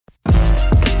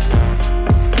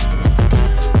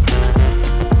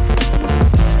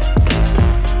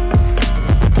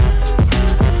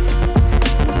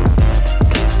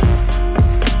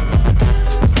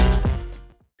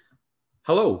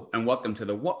welcome to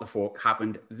the What the Fork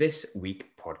Happened This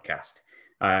Week podcast.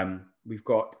 We've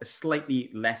got a slightly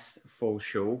less full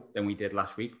show than we did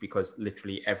last week because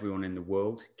literally everyone in the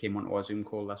world came onto our Zoom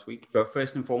call last week. But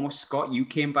first and foremost, Scott, you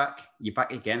came back. You're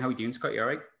back again. How are you doing, Scott? You all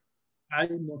right?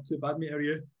 I'm not too bad, mate. How are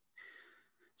you?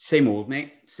 Same old,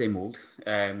 mate. Same old.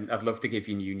 I'd love to give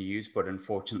you new news, but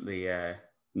unfortunately,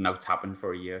 now tapping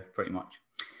for a year, pretty much.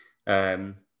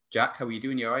 Jack, how are you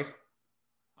doing? You all right?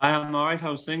 I am all right.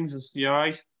 How's things? You all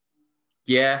right?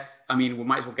 Yeah, I mean, we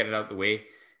might as well get it out the way.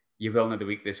 Your villain of the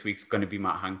week this week's going to be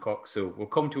Matt Hancock, so we'll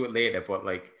come to it later. But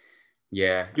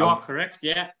yeah, you are correct.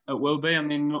 Yeah, it will be. I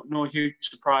mean, no huge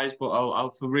surprise, but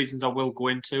I'll for reasons I will go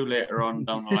into later on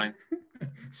down the line.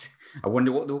 I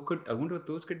wonder what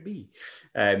those could be.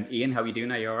 Ian, how are you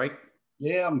doing? Are you all right?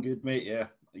 Yeah, I'm good, mate.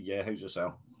 Yeah. How's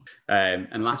yourself?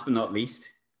 And last but not least,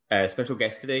 special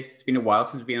guest today. It's been a while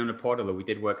since we've been on a pod, although we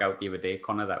did work out the other day,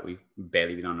 Connor, that we've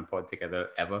barely been on a pod together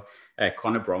ever.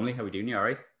 Connor Bromley, how are we doing? You all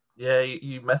right? Yeah,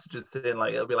 you messages saying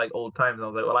like it'll be like old times, and I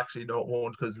was like, well, actually, no, it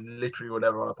won't, because literally we're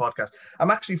never on a podcast.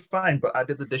 I'm actually fine, but I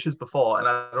did the dishes before, and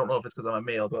I don't know if it's because I'm a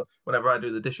male, but whenever I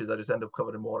do the dishes, I just end up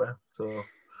covered in water. So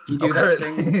you do that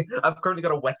thing? I've currently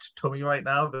got a wet tummy right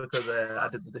now because I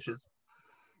did the dishes.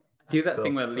 Do that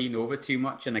thing where I lean over too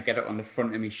much and I get it on the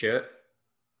front of my shirt.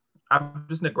 I'm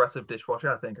just an aggressive dishwasher.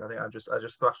 I think I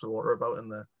just thrash the water about in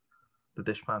the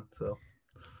dish pan. So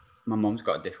my mom's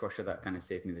got a dishwasher that kind of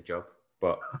saved me the job,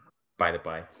 but by the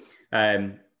by,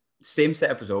 same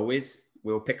setup as always.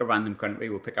 We'll pick a random country.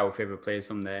 We'll pick our favorite players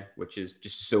from there, which is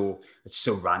just so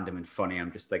random and funny.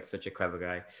 I'm just like such a clever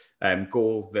guy.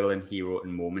 Goal, villain, hero,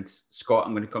 and moments. Scott,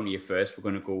 I'm going to come to you first. We're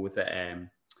going to go with it.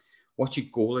 What's your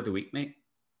goal of the week, mate?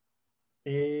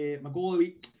 My goal of the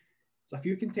week. There's a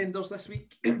few contenders this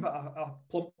week, but I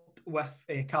plumped with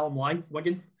Callum Lang,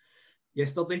 Wigan,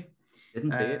 yesterday.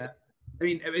 Didn't see it. I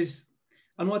mean, it was.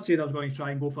 I'm not saying I was going to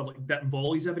try and go for like bit and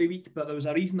volleys every week, but there was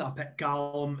a reason that I picked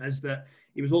Callum, is that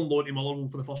he was on loan to Motherwell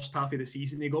for the first half of the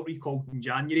season. He got recalled in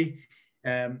January.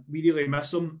 We really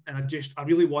miss him, and I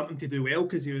really want him to do well,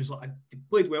 because he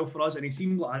played well for us, and he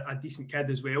seemed like a decent kid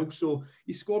as well. So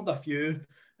he scored a few,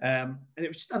 and it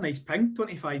was just a nice ping,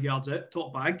 25 yards out,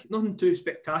 top bag, nothing too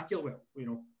spectacular.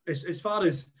 Well, as far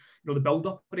as the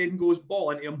build-up parade goes, ball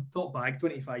into him, top bag,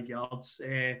 25 yards,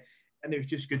 and it was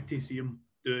just good to see him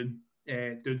doing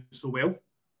so well.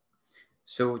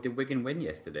 So did Wigan win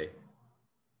yesterday?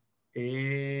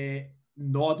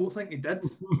 No, I don't think they did.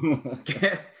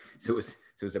 So it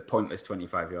was a pointless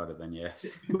 25-yarder then,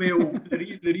 yes. Well,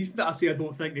 the reason that I say I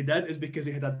don't think they did is because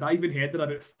he had a diving header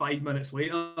about 5 minutes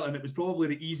later, and it was probably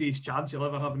the easiest chance he'll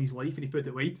ever have in his life, and he put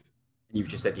it wide. You've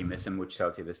just said you miss him, which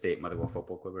tells you the state Motherwell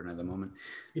Football Club are in at the moment.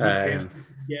 Yeah,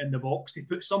 in the box. They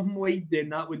put something wide, then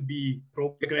that would be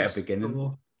progress. Beginning.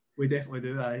 So we definitely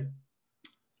do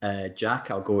that.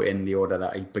 Jack, I'll go in the order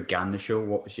that I began the show.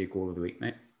 What was your goal of the week,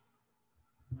 mate?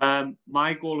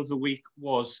 My goal of the week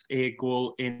was a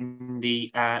goal in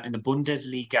the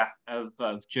Bundesliga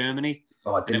of Germany.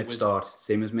 Oh, I didn't start.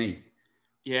 Same as me.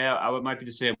 Yeah, it might be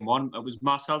the same one. It was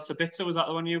Marcel Sabitzer. Was that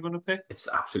the one you were going to pick? It's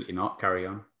absolutely not. Carry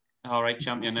on. All right,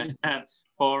 champion.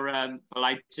 For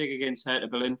Leipzig against Hertha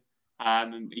Berlin.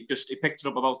 He picked it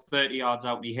up about 30 yards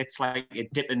out, and he hits like a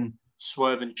dipping,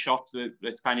 swerving shot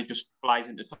that kind of just flies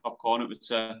into the top corner. It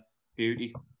was a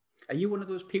beauty. Are you one of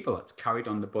those people that's carried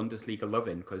on the Bundesliga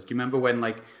loving? Because do you remember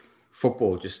when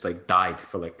football just died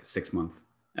for 6 months?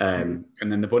 And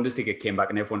then the Bundesliga came back,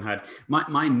 and everyone had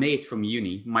my mate from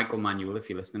uni, Michael Manuel, if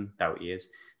you're listening, doubt he is.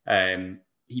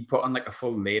 He put on a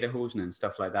full lederhosen and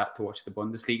stuff like that to watch the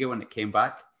Bundesliga when it came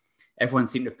back. Everyone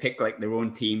seemed to pick their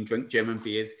own team, drink German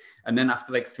beers, and then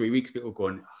after 3 weeks, people were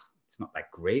going, oh, it's not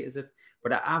that great, is it?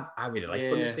 But I really like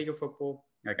Bundesliga football.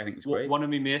 I think it's great. One of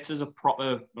my mates is a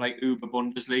proper uber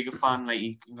Bundesliga fan.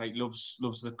 He loves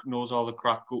knows all the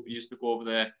crack. He used to go over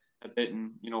there a bit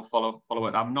and follow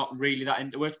it. I'm not really that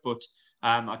into it, but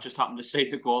I just happened to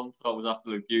see the goal and thought it was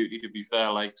absolute beauty. To be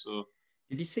fair, so.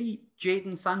 Did you see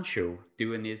Jadon Sancho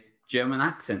doing his German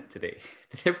accent today?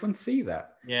 Did everyone see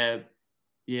that?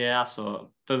 Yeah, I saw it.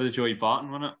 Bit of the Joey Barton,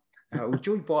 wasn't it?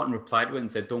 Joey Barton replied to it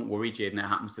and said, "Don't worry, Jadon, it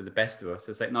happens to the best of us."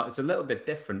 It's no, it's a little bit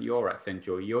different, your accent,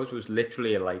 Joey. Yours was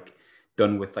literally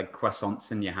done with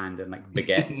croissants in your hand and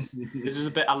baguettes. This is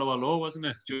a bit hello, wasn't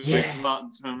it? Joey Barton,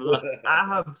 remember that? I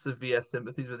have severe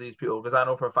sympathies with these people, because I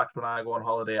know for a fact when I go on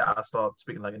holiday, I start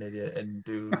speaking like an idiot and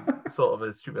do sort of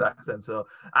a stupid accent. So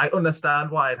I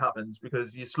understand why it happens,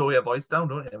 because you slow your voice down,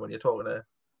 don't you, when you're talking to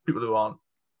people who aren't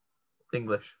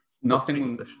English.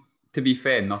 To be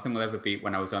fair, nothing will ever beat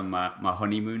when I was on my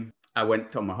honeymoon. I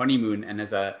went on my honeymoon, and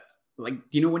do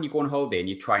you know when you go on holiday and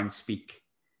you try and speak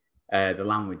the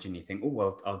language, and you think, oh,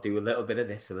 well, I'll do a little bit of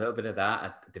this, a little bit of that.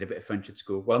 I did a bit of French at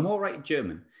school. Well, I'm all right at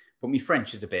German, but my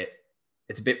French is a bit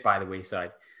by the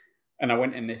wayside. And I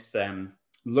went in this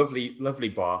lovely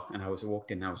bar, and I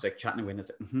walked in, and I was like chatting away, and I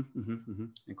was like,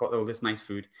 and got all this nice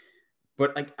food.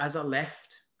 But like as I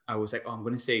left, I was like, oh, I'm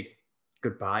going to say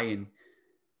goodbye, and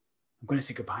I'm going to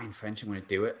say goodbye in French. I'm going to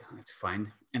do it. That's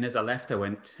fine. And as I left, I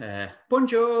went,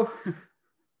 bonjour.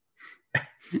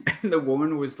 And the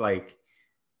woman was like,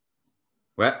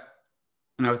 what?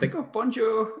 And I was like, oh,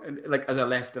 bonjour. And like as I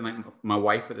left, and like my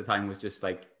wife at the time was just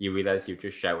like, you realize you've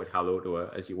just shouted hello to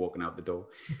her as you're walking out the door.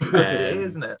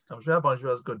 Isn't it? I'm sure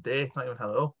bonjour is a good day. It's not even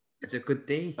hello. It's a good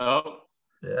day. Oh,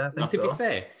 Yeah, I think To so. be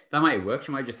fair, that might have worked.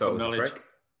 She might have just thought it was a prick.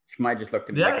 She might have just looked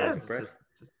at me like it was a prick.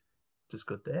 Just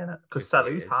good day, innit? Because Good day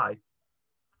salut's it is. high.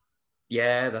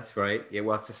 Yeah, that's right. Yeah,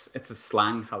 well, it's a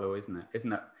slang hello, isn't it?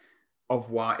 Isn't it? Au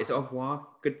revoir. It's au revoir,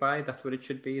 goodbye. That's what it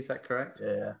should be. Is that correct?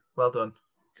 Yeah, well done.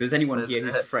 If there's anyone here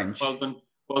who's French, well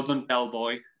done,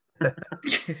 bellboy.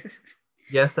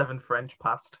 Yeah, 7 French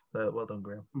passed. Well done,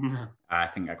 Graham. I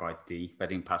think I got a D. I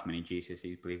didn't pass many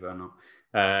GCSEs, believe it or not.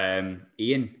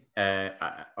 Ian,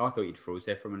 I thought you'd froze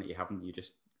there for a minute. You haven't. You're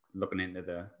just looking into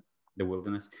the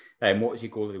wilderness. What was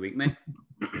your goal of the week, mate?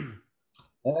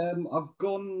 I've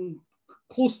gone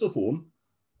close to home.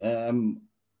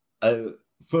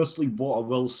 Firstly, what I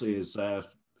will say is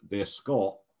there,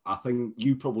 Scott, I think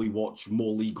you probably watch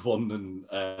more League One than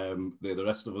the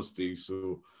rest of us do.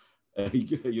 So,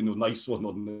 nice one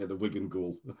on the Wigan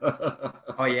goal.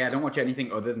 Oh, yeah, I don't watch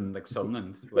anything other than like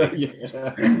Sunderland. Like,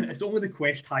 Yeah. It's only the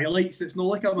Quest highlights. It's not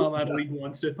like I'm a League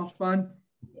One super fan.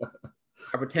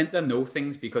 I pretend to know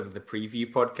things because of the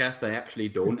preview podcast. I actually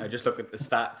don't. I just look at the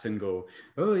stats and go,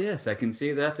 oh, yes, I can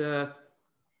see that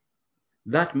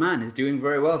that man is doing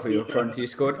very well for you up front. He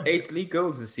scored 8 league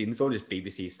goals this season. It's all just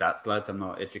BBC stats, lads. I'm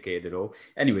not educated at all.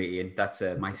 Anyway, Ian, that's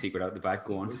my secret out the bag.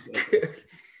 Go on.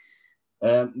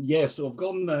 So I've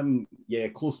gone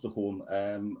close to home.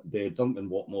 The Duncan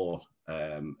Watmore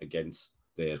against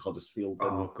the Huddersfield.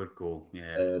 Oh, good goal.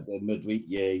 Yeah. The midweek,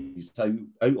 he's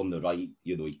out on the right.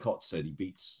 He cuts it. He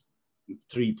beats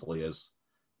 3 players.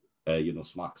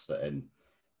 Smacks it in.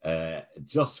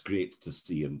 Just great to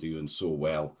see him doing so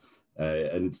well.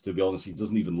 And to be honest, he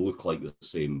doesn't even look like the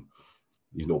same,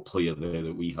 player there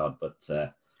that we had. But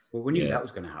well, we knew that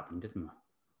was going to happen, didn't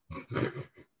we?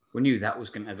 We knew that was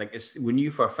going to we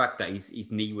knew for a fact that his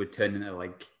knee would turn into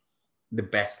like the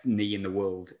best knee in the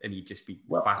world, and he'd just be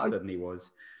faster than he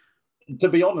was. To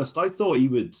be honest, I thought he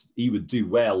would do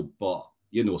well, but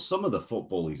some of the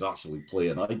football he's actually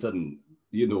playing, I didn't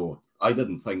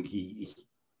think he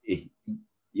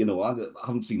I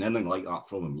haven't seen anything like that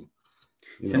from him.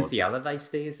 Since the Allardyce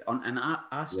days, and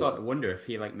I start to wonder if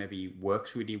he maybe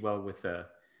works really well with like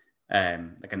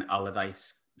an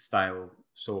Allardyce style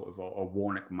sort of or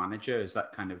Warnock manager. Is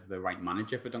that kind of the right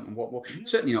manager for Duncan Watmore?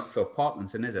 Certainly not Phil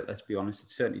Parkinson, is it? Let's be honest. It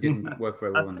certainly didn't work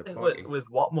very well in the party. With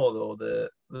Watmore though,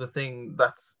 the thing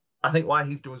that's I think why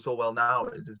he's doing so well now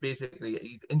is basically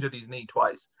he's injured his knee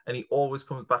twice, and he always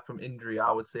comes back from injury,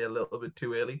 I would say, a little bit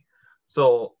too early.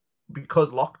 So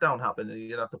because lockdown happened and he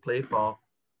didn't have to play for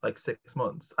like 6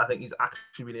 months, I think he's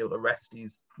actually been able to rest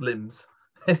his limbs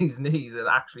and his knees and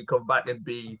actually come back and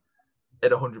be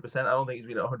at 100%. I don't think he's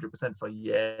been at 100% for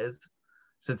years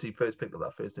since he first picked up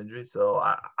that first injury. So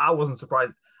I wasn't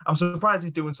surprised. I'm surprised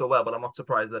he's doing so well, but I'm not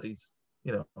surprised that he's,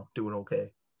 doing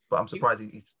okay. But I'm surprised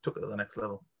he took it to the next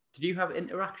level. Did you have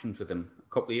interactions with him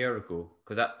a couple of years ago?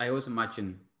 Because I always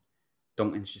imagine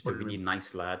Duncan's just a really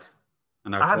nice lad.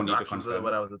 And I had just wanted to interactions with him confirm.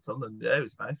 when I was at Sunderland. Yeah, he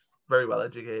was nice. Very well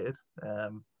educated.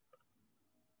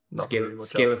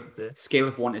 Scale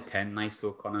of 1 to 10, nice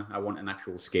though, Connor. I want an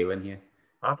actual scale in here.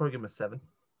 I'll probably give him a 7.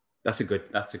 That's a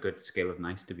good scale of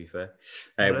nice, to be fair.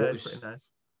 Pretty nice.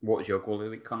 What was your goal of the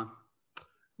week, Connor?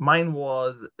 Mine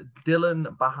was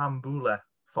Dylan Bahambula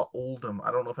for Oldham.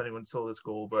 I don't know if anyone saw this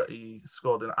goal, but he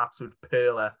scored an absolute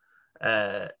pearler.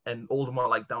 And Oldham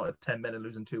are down to 10 men and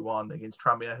losing 2-1 against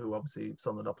Tranmere, who obviously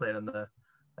Sunderland are playing in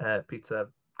the Pizza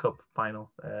Cup final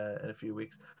in a few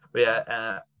weeks. But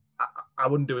yeah, I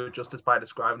wouldn't do it justice by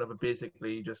describing it, but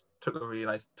basically just took a really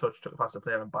nice touch, took it past the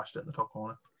player and bashed it in the top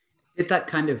corner. Did that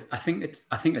kind of? I think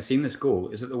I've seen this goal.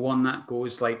 Is it the one that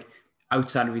goes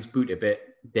outside of his boot a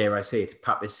bit? Dare I say it?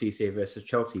 Papiss Cisse versus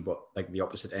Chelsea, but the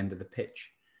opposite end of the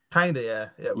pitch. Kinda, yeah.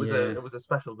 It was a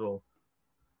special goal.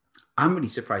 I'm really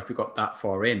surprised we got that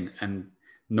far in and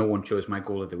no one chose my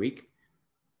goal of the week.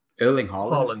 Erling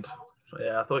Haaland.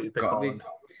 Yeah, I thought you'd pick Haaland.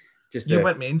 You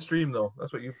went mainstream though.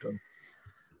 That's what you've done.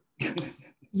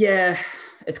 Yeah,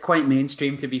 it's quite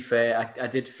mainstream to be fair. I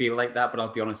did feel like that, but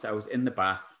I'll be honest, I was in the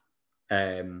bath.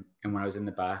 And when I was in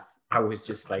the bath, I was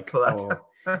just like, For that.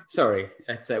 oh, sorry.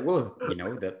 It's well, you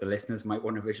know, the listeners might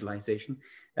want a visualization.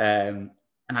 And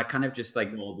I kind of just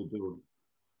like, No, they don't.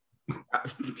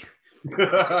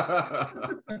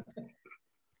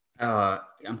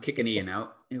 I'm kicking Ian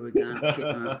out. Here we go.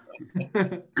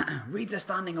 Read the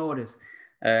standing orders.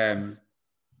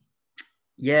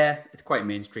 Yeah, it's quite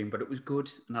mainstream, but it was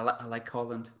good, and I like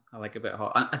Holland. I like a bit of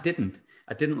Holland. I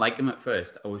didn't like him at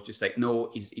first. I was just like, no,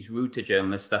 he's rude to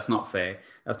journalists. That's not fair.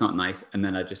 That's not nice. And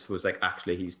then I just was like,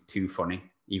 actually, he's too funny,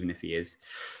 even if he is.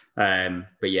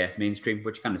 But yeah, mainstream,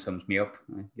 which kind of sums me up.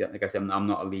 Yeah, like I said, I'm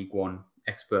not a League One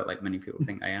expert like many people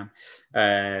think I am.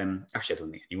 Actually, I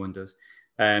don't think anyone does.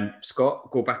 Scott,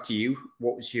 go back to you.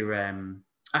 What was your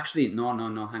actually no,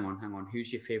 hang on.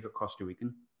 Who's your favorite Costa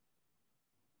Rican?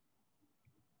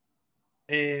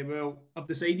 Well, I've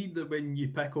decided that when you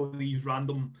pick all these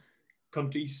random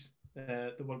countries,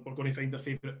 that we're going to find their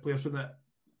favourite players from that.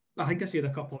 I think I said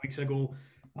a couple of weeks ago,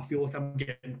 I feel like I'm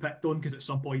getting picked on because at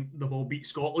some point they've all beat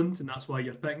Scotland, and that's why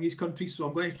you're picking these countries. So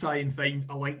I'm going to try and find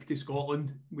a link to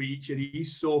Scotland with each of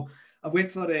these. So I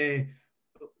went for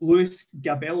Luis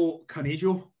Gabello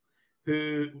Canejo,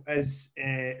 who has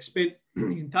spent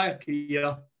his entire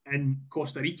career in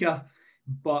Costa Rica,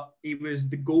 but he was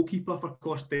the goalkeeper for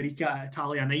Costa Rica at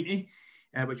Italia 90,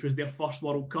 which was their first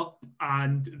World Cup,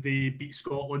 and they beat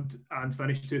Scotland and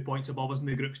finished 2 points above us in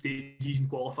the group stages and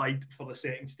qualified for the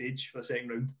second stage, for the second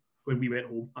round, when we went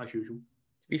home, as usual.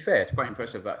 To be fair, it's quite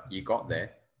impressive that you got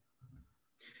there.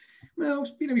 Well,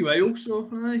 it's been a wee while, so,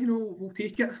 we'll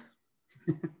take it.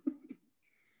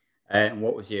 And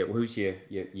what was who's your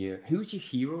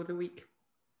hero of the week?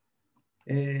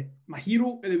 My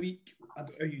hero of the week,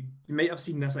 you might have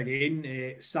seen this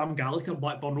again, Sam Gallagher,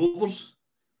 Blackburn Rovers.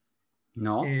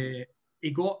 No.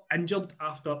 He got injured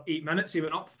after 8 minutes. He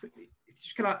went up. It's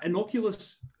just kind of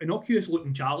innocuous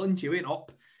looking challenge. He went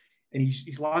up and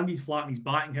he's landed flat on his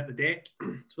back and hit the deck.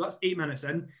 So that's 8 minutes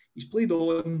in. He's played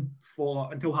on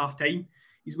until half time.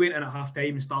 He's went in at half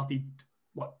time and started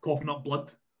coughing up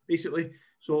blood, basically.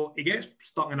 So he gets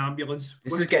stuck in an ambulance.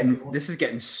 This is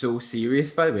getting so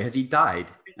serious, by the way. Has he died?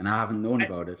 And I haven't known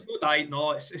about it. Not died,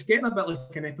 no. It's getting a bit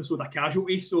like an episode of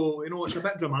Casualty. So, it's a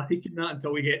bit dramatic in that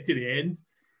until we get to the end.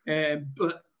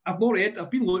 But I've not read.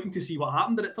 I've been looking to see what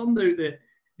happened. And it turned out that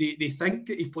they think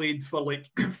that he played for like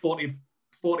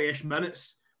 40-ish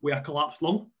minutes with a collapsed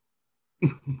lung.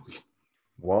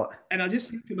 What? And I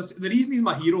just think the reason he's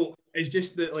my hero is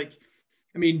just that,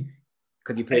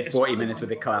 could you play 40 minutes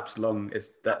with a collapsed lung?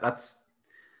 That's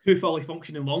 2 fully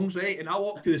functioning lungs, right? And I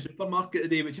walked to the supermarket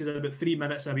today, which is about 3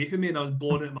 minutes away from me, and I was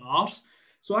blowing out my arse.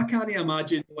 So I can't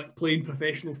imagine playing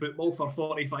professional football for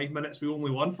 45 minutes with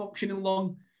only 1 functioning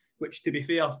lung, which, to be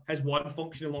fair, his 1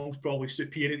 functioning lung is probably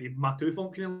superior to my 2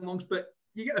 functioning lungs, but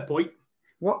you get the point.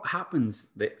 What happens?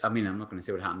 I'm not going to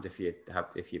say what happened if you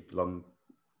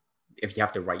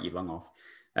have to write your lung off.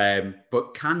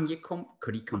 But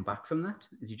could he come back from that?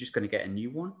 Is he just going to get a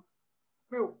new one?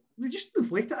 Well, they just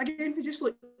inflate it again. They just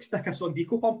stick a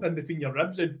Sondico pump in between your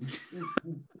ribs and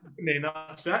then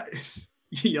that's it.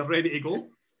 You're ready to go.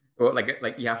 Well,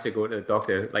 like you have to go to the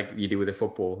doctor like you do with a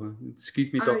football.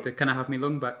 Excuse me, doctor, can I have my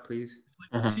lung back, please?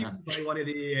 See one of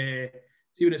the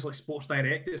see when it's like Sports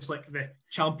Direct, it's like the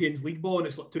Champions League ball and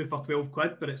it's like 2 for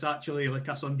 £12, but it's actually like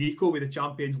a Sondico with the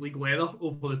Champions League leather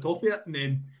over the top of it, and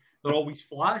then they're always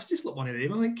flat. It's just like one of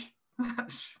them, I think.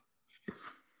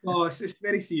 It's a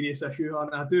very serious issue,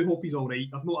 and I do hope he's all right.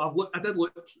 I did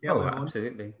look. Oh,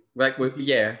 absolutely.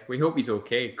 We hope he's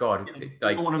okay. God,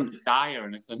 I don't want him to die or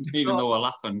anything, even though we're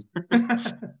laughing.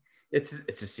 It's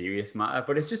a serious matter,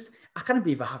 but it's just I can't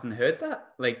believe I haven't heard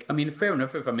that. Fair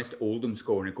enough if I missed Oldham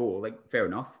scoring a goal, fair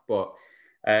enough, but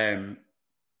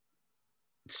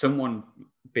someone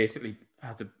basically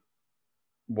has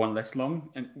one less lung,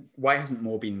 and why hasn't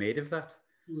more been made of that?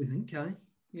 I think,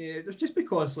 yeah, it's just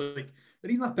because the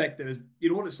reason I picked it is, you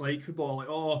know what it's like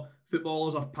football,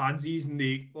 footballers are pansies and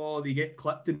they get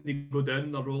clipped and they go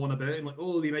down, they're rolling about and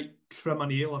they might trim a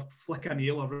nail or flick a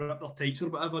nail or rip their tights or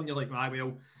whatever, and you're like,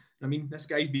 well, this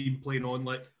guy's been playing on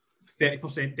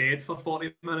 30% dead for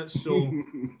 40 minutes, so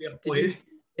fair play.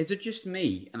 Is it just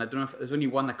me? And I don't know if there's only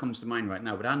one that comes to mind right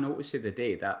now, but I noticed the other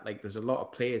day that there's a lot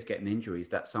of players getting injuries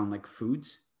that sound like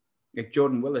foods. Like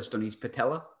Jordan Willis done his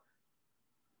patella.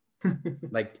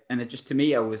 And it just, to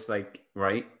me, I was like,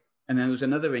 right. And then there was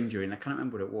another injury, and I can't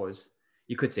remember what it was.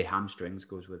 You could say hamstrings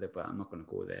goes with it, but I'm not going to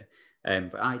go there.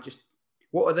 But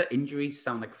what other injuries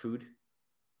sound like food?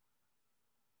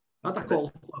 I had a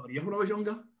cauliflower ear when I was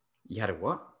younger. You had a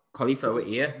what? cauliflower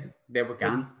ear. There we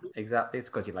go. Exactly. It's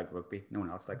because you like rugby. No one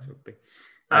else likes rugby.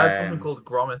 I had something called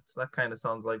grommets. That kind of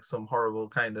sounds like some horrible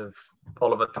kind of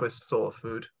Oliver Twist sort of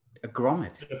food. A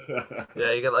grommet.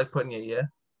 Yeah, you get like put in your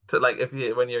ear to like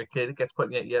when you're a kid, it gets put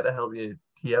in your ear to help you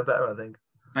hear better. I think.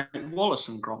 Like Wallace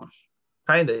and Gromit.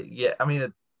 Kind of, yeah. I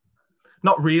mean,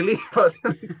 not really, but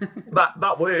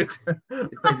that word.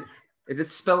 Is it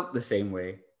spelt the same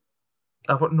way?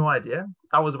 I've got no idea.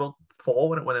 I was about 4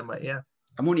 when it went in my ear.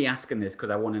 I'm only asking this because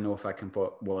I want to know if I can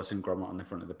put Wallace and Gromit on the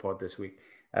front of the pod this week.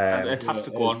 It has to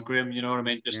go on, Graham. You know what I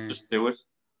mean? Just do it.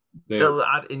 It'll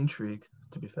add intrigue,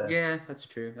 to be fair. Yeah, that's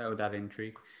true. That would add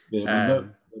intrigue.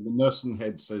 The nursing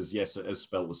head says yes, it is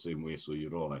spelled the same way, so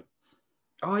you're all right.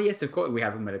 Oh yes, of course. We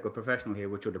have a medical professional here,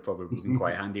 which would have probably been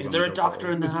quite handy. Is there a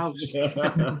doctor in the house?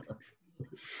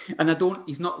 And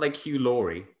he's not like Hugh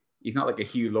Laurie. He's not like a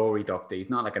Hugh Laurie doctor.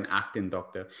 He's not like an acting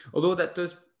doctor. Although that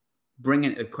does bring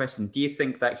into question, do you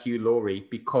think that Hugh Laurie,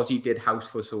 because he did House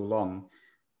for so long,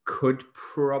 could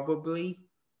probably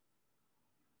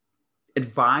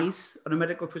advise on a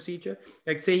medical procedure?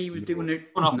 Like, say he was doing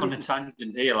it. Going off on a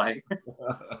tangent here, like.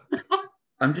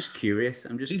 I'm just curious.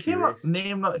 Did you say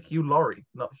name not Hugh Laurie,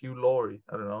 not Hugh Laurie?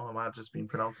 I don't know. I might have just been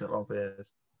pronouncing it wrong for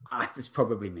years. It's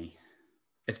probably me.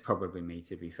 It's probably me,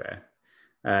 to be fair.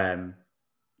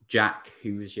 Jack,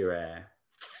 who's your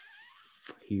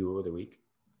hero of the week?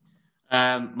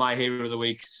 My hero of the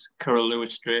week's Carol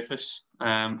Lewis-Dreyfus.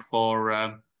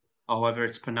 For however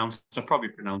it's pronounced, I probably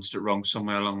pronounced it wrong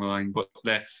somewhere along the line. But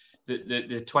the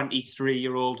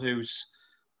 23-year-old who's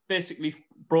basically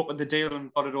brokered the deal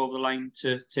and got it over the line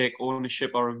to take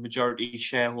ownership or a majority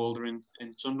shareholder in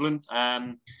Sunderland.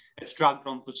 It's dragged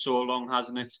on for so long,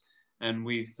 hasn't it? And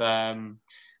we've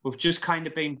just kind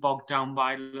of been bogged down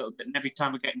by it a little bit. And every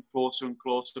time we're getting closer and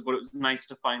closer, but it was nice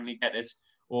to finally get it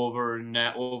over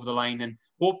the line. And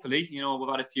hopefully, we've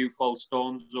had a few false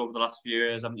starts over the last few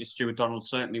years. I mean, Stuart Donald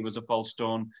certainly was a false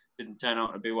start. Didn't turn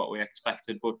out to be what we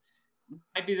expected, but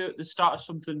maybe the start of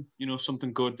something,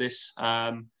 something good. This,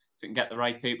 if we can get the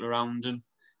right people around him,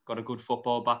 got a good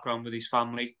football background with his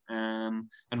family, and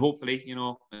hopefully,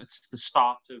 it's the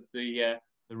start of the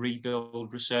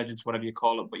rebuild, resurgence, whatever you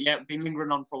call it. But yeah, been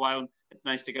lingering on for a while. It's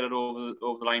nice to get it over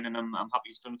the line, and I'm happy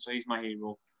he's done it. So he's my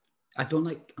hero.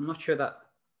 I'm not sure that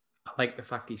I like the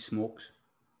fact he smokes.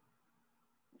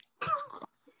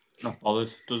 Not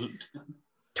bothered, doesn't.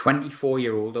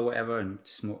 24-year-old or whatever, and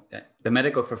smoke. The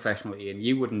medical professional, Ian,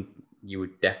 you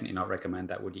would definitely not recommend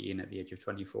that, would you, Ian, at the age of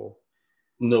 24?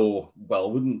 No, well, I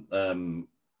wouldn't,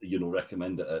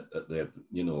 recommend it at the,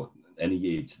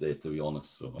 any age there, to be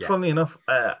honest. So, yeah. Funnily enough,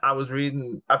 I've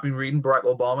been reading Barack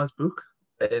Obama's book,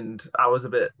 and I was a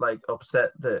bit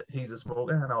upset that he's a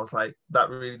smoker, and I was like, that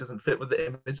really doesn't fit with the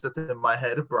image that's in my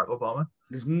head of Barack Obama.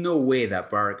 There's no way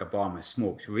that Barack Obama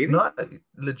smokes, really? No,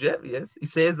 legit, yes. He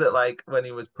says that when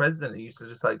he was president, he used to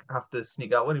just have to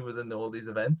sneak out when he was in all these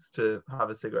events to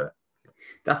have a cigarette.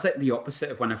 That's like the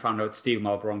opposite of when I found out Steve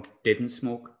Malbronk didn't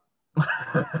smoke.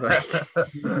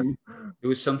 There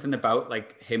was something about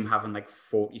him having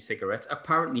 40 cigarettes.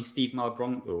 Apparently Steve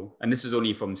Malbronk, though, and this is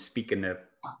only from speaking to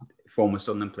former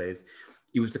Sunderland players,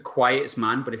 he was the quietest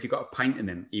man, but if you got a pint in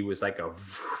him, he was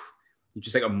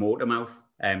just like a motor mouth.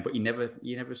 But he never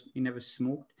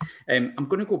smoked. I'm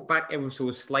going to go back ever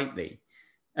so slightly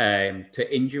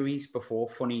to injuries before,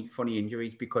 funny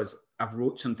injuries, because I've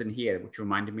wrote something here which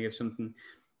reminded me of something.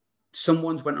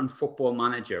 Someone's went on Football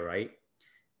Manager, right?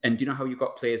 And do you know how you've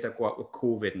got players that go out with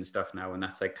COVID and stuff now, and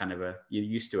that's you're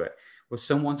used to it. Well,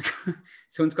 someone's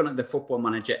gone at the Football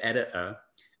Manager editor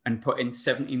and put in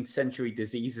 17th century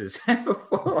diseases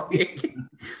for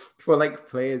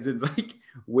players, and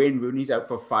Wayne Rooney's out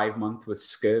for 5 months with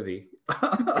scurvy.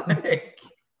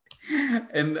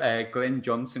 And Glenn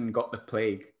Johnson got the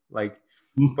plague.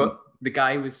 But the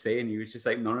guy was saying, he was just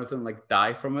none of them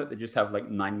die from it. They just have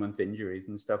 9-month injuries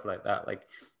and stuff like that.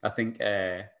 I think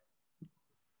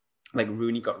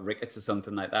Rooney got rickets or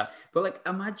something like that. But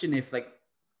imagine if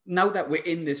now that we're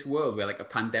in this world where a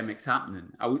pandemic's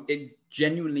happening, it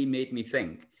genuinely made me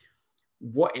think,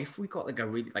 what if we got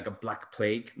a Black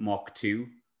Plague Mark II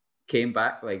came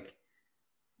back?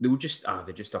 They would just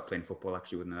they just stop playing football,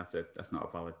 actually, wouldn't they? That's not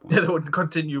a valid point. Yeah, they wouldn't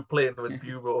continue playing with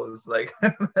buboes.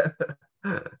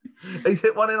 He's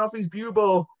hit one in off his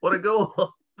bubo. What a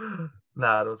goal.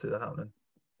 Nah, I don't see that happening.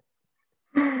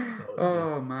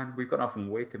 Oh man, we've gone off on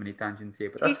way too many tangents here.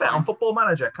 But to be fair, on Football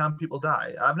Manager, can people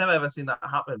die? I've never ever seen that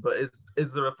happen, but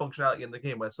is there a functionality in the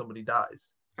game where somebody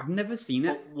dies? I've never seen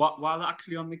it. While they're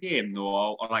actually on the game,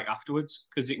 though, or afterwards,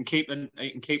 because you can keep a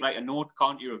note,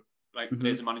 can't you, of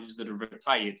players and managers that have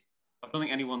retired. I don't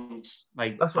think anyone's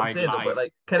like That's what I'm died saying. Though, live. but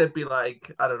like, can it be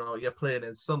like, I don't know, you're playing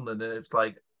in Sunderland and it's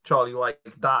like Charlie White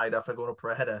died after going up for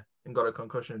a header and got a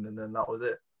concussion, and then that was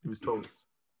it. He was toast.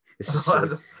 This is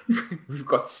so. We've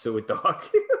got so dark.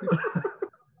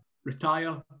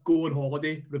 Retire, go on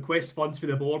holiday, request funds for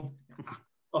the board.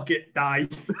 Okay, die.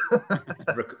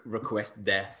 Request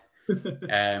death.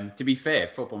 To be fair,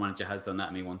 Football Manager has done that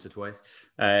to me once or twice.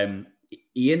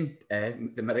 Ian,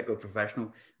 the medical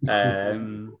professional.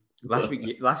 Last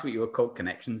week you were called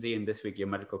Connections, Ian. This week you're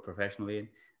medical professional, Ian.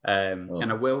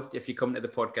 And I will, if you come to the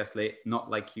podcast late, not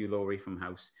like Hugh Laurie from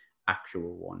House,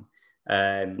 actual one.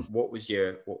 What was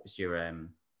your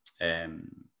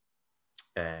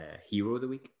hero of the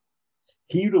week?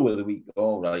 Hero of the week.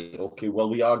 All right. Okay. Well,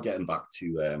 we are getting back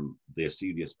to the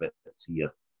serious bits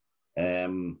here.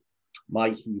 My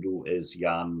hero is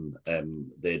Jan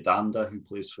the Danda, who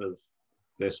plays for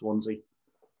Swansea.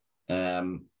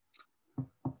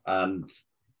 And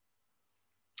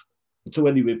so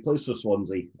anyway, plays for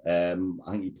Swansea. I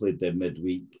think he played there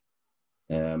midweek,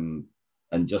 and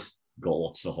just got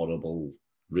lots of horrible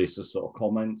racist sort of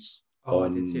comments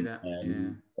on I did see that.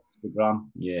 Instagram.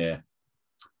 Yeah.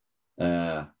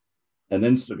 And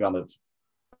Instagram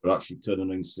are actually turning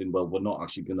around and saying, well, we're not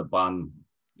actually going to ban,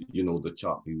 the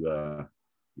chap who,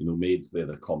 made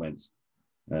the comments.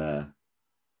 But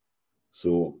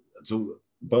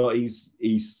he's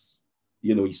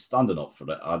standing up for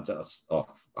it. I'm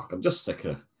just sick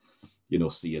of,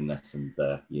 seeing this and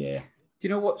yeah. Do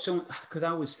you know what? Because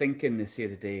I was thinking this the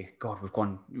other day, God, we've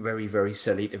gone very, very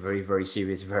silly to very, very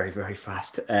serious, very, very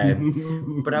fast.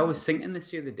 But I was thinking this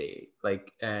the other day,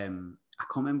 like, I can't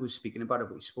remember who was speaking about it,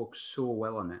 but he spoke so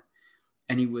well on it.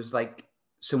 And he was like,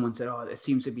 someone said, it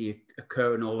seems to be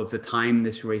occurring all of the time,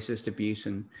 this racist abuse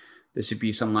and this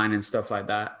abuse online and stuff like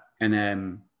that.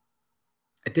 And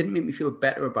it didn't make me feel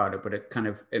better about it, but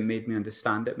it made me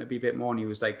understand it maybe a bit more. And he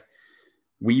was like,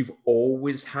 we've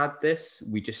always had this,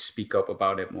 we just speak up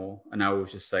about it more. And I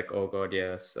was just like, oh God,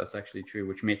 yeah, that's actually true,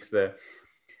 which makes it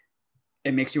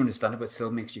makes you understand it, but still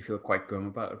makes you feel quite grim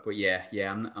about it. But yeah,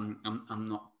 I'm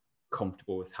not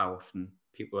comfortable with how often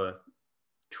people are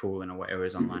trolling or whatever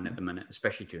is online at the minute,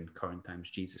 especially during current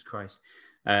times. Jesus Christ.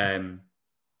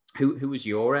 Who was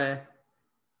your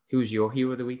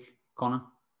hero of the week, Connor?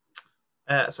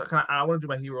 So I want to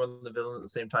do my hero and the villain at the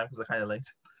same time because they're kind of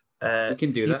linked. We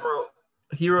can do that.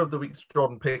 Hero of the week's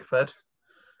Jordan Pickford.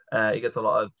 He gets a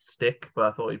lot of stick, but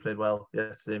I thought he played well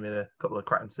yesterday. Made a couple of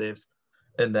cracking saves,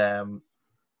 and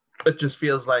it just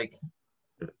feels like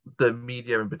the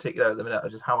media in particular at the minute, I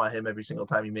just hammer him every single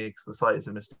time he makes the slightest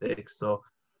of mistakes. So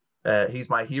he's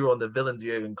my hero, and the villain's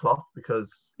Jurgen Klopp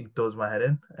because he does my head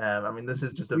in. I mean, this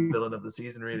is just a villain of the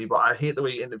season, really. But I hate the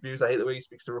way he interviews. I hate the way he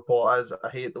speaks to reporters. I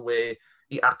hate the way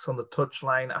he acts on the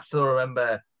touchline. I still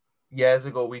remember years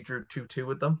ago we drew 2-2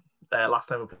 with them. Last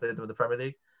time we played them in the Premier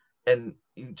League, and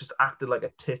he just acted like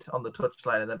a tit on the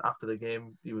touchline. And then after the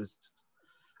game,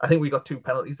 I think we got 2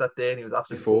 penalties that day, and he was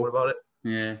absolutely forward about it.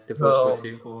 Yeah,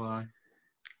 the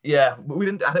yeah, but we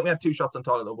didn't. I think we had 2 shots on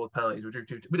target, though, both penalties. We drew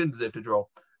 2. We didn't deserve to draw.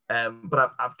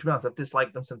 But I've to be honest, I've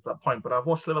disliked them since that point. But I've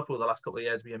watched Liverpool the last couple of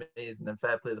years be amazing, and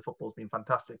fair play, the football's been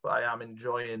fantastic. But I am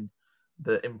enjoying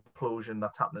the implosion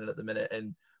that's happening at the minute,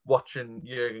 and watching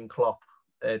Jurgen Klopp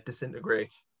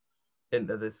disintegrate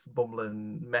into this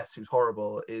bumbling mess who's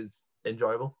horrible is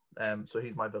enjoyable. So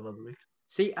he's my villain of the week.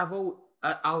 See, I'll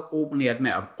openly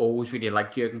admit I've always really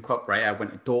liked Jurgen Klopp, right? I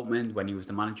went to Dortmund when he was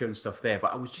the manager and stuff there,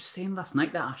 but I was just saying last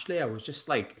night that actually I was just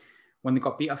like, when they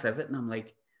got beat off Everton, I'm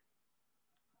like,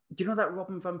 do you know that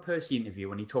Robin van Persie interview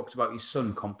when he talks about his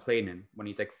son complaining when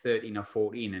he's like 13 or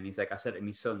 14 and he's like, I said to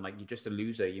my son, like, you're just a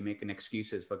loser. You're making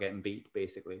excuses for getting beat,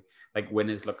 basically. Like,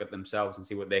 winners look at themselves and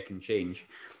see what they can change.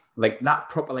 Like, that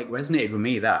proper, like, resonated with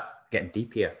me, that, getting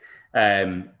deep here.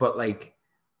 But, like,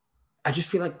 I just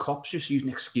feel like Klopp's just using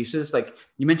excuses. Like,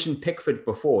 you mentioned Pickford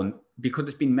before, and because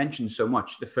it's been mentioned so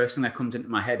much, the first thing that comes into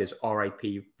my head is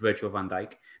RIP Virgil van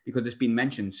Dijk, because it's been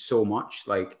mentioned so much,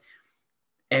 like,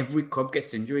 every club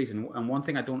gets injuries. And one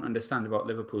thing I don't understand about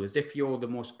Liverpool is if you're the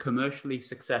most commercially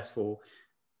successful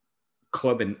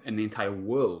club in the entire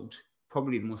world,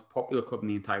 probably the most popular club in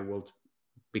the entire world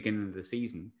beginning of the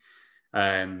season,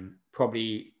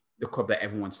 probably the club that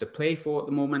everyone wants to play for at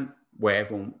the moment, where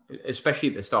everyone, especially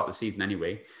at the start of the season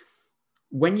anyway,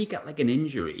 when you get like an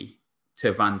injury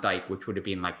to Van Dijk, which would have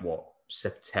been like, what,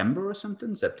 September or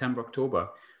something? September, October.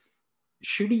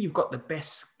 Surely you've got the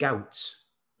best scouts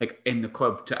like in the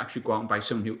club to actually go out and buy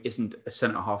someone who isn't a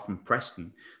centre-half from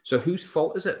Preston. So whose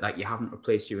fault is it that you haven't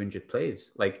replaced your injured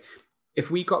players? Like, if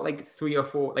we got like 3 or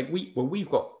 4, like we've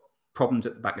got problems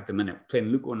at the back at the minute, playing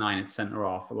Luke O'Nien at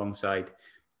centre-half alongside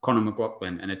Conor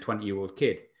McLaughlin and a 20-year-old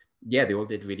kid, yeah, they all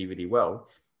did really, really well.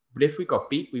 But if we got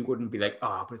beat, we wouldn't be like,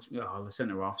 the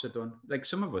centre-halves are done. Like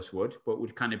some of us would, but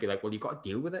we'd kind of be like, well, you've got to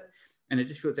deal with it. And it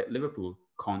just feels like Liverpool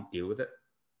can't deal with it.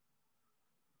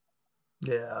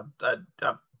 Yeah,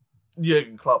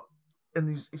 Jurgen Klopp,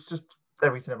 and it's just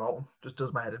everything about him just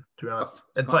does my head in, to be honest.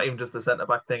 It's not even just the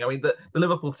centre-back thing. I mean, the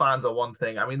Liverpool fans are one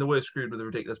thing. I mean, they were screwed with a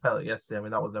ridiculous penalty yesterday. I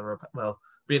mean, that was never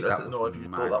be interested to know if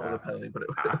you thought that was a penalty, but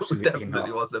it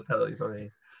definitely wasn't a penalty for me.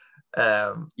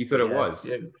 You thought it was?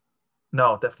 Yeah.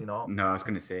 No, definitely not. No, I was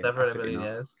going to say. Never in a million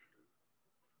years.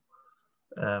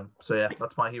 So yeah,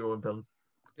 that's my hero in building.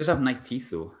 Does have nice teeth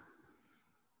though.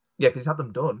 Yeah, because he's had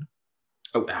them done.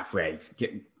 Oh, right.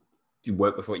 You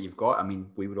work with what you've got. I mean,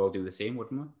 we would all do the same,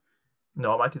 wouldn't we?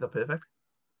 No, my teeth are perfect.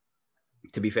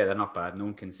 To be fair, they're not bad. No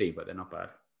one can see, but they're not bad.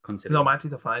 No, my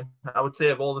teeth are fine. I would say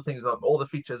of all the things, all the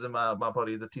features in my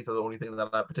body, the teeth are the only thing that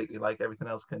I particularly like. Everything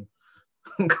else can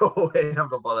go away. I'm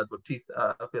not bothered, but teeth,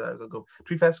 I feel like I'll go. To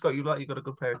be fair, Scott, you got a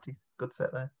good pair of teeth. Good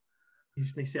set there.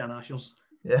 Nice set of Nashers.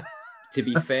 Yeah. To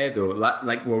be fair though,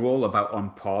 like we're all about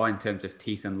on par in terms of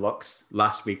teeth and looks.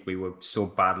 Last week we were so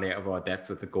badly out of our depth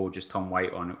with the gorgeous Tom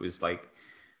White on. It was like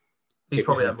he's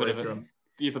probably a bit of a.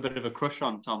 You have a bit of a crush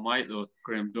on Tom White though,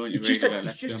 Graham, don't you? He's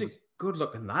just a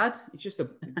good-looking lad.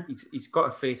 He's got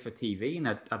a face for TV, and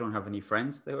I don't have any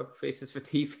friends that have faces for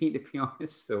TV, to be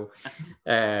honest. So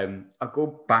I'll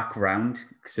go back round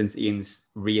since Ian's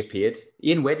reappeared.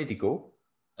 Ian, where did he go?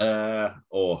 I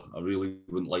really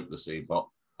wouldn't like to say, but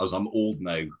as I'm old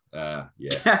now,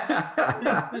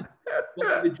 yeah.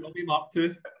 What did the job him up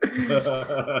to?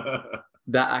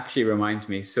 That actually reminds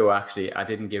me. So actually, I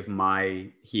didn't give my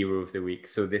hero of the week.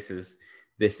 So this is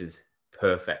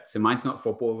perfect. So mine's not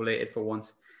football related for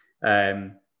once.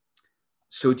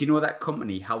 So do you know that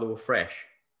company, Hello Fresh?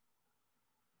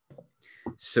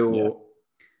 So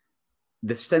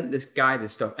they've sent this guy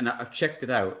this stuff, and I've checked it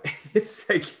out. It's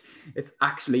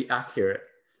actually accurate.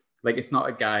 Like, it's not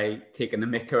a guy taking the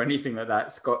mick or anything like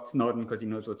that. Scott's nodding because he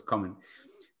knows what's coming.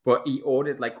 But he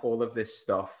ordered like all of this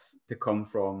stuff to come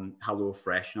from Hello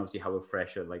Fresh, and obviously Hello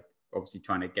Fresh are like obviously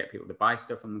trying to get people to buy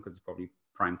stuff from them because it's probably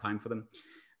prime time for them.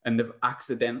 And they've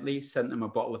accidentally sent him a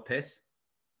bottle of piss.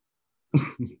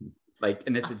 Like,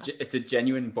 and it's a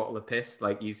genuine bottle of piss.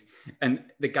 Like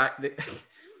the guy,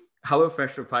 Hello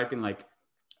Fresh replied being like,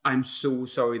 "I'm so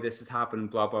sorry this has happened,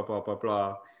 blah, blah, blah, blah,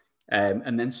 blah."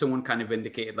 And then someone kind of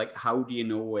indicated, like, how do you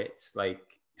know it's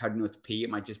pee? It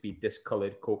might just be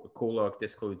discolored Coca-Cola or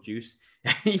discolored juice.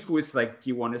 He was like, "Do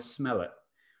you want to smell it?"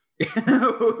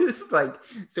 It was like,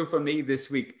 so for me this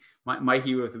week, my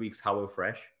hero of the week's Hello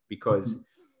Fresh, because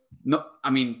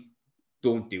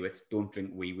don't do it. Don't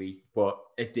drink wee-wee. But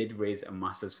it did raise a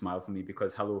massive smile for me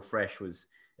because Hello Fresh was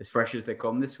as fresh as they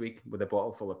come this week with a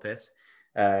bottle full of piss.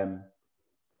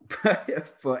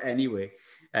 But anyway,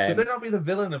 could they not be the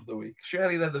villain of the week?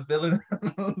 Surely they're the villain.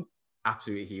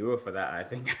 Absolute hero for that. I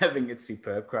think it's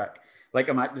superb crack. Like,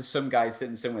 there's some guy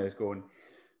sitting somewhere that's going,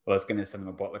 "Well, I was going to send them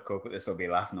a bottle of Coke, but this will be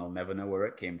laughing. I'll never know where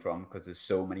it came from because there's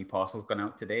so many parcels gone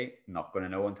out today. Not going to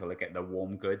know until they get the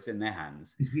warm goods in their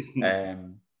hands."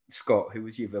 Scott, who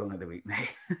was your villain of the week,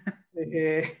 mate?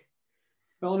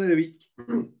 Villain of the week.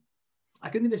 I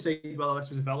couldn't decide whether this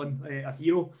was a villain, a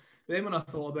hero. But then when I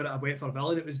thought about it, I went for a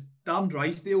villain. It was Dan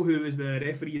Drysdale, who was the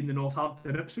referee in the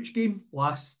Northampton Ipswich game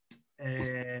last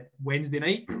Wednesday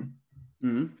night.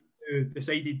 Mm-hmm. Who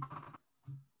decided,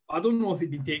 I don't know if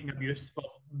he'd been taking abuse for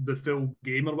the full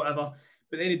game or whatever,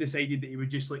 but then he decided that he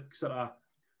would just like sort of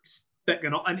stick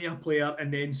it up into a player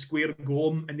and then square go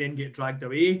him and then get dragged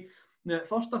away. Now, at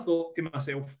first I thought to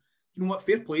myself, you know what,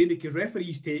 fair play, because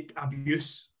referees take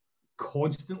abuse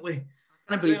constantly.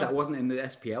 I can't believe that wasn't in the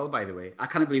SPL, by the way. I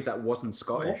can't believe that wasn't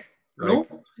Scottish. No.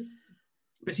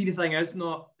 But see, the thing is,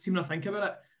 see, when I think about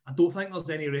it, I don't think there's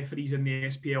any referees in the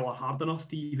SPL are hard enough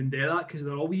to even do that, because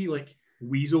they're all wee like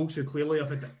weasels who clearly have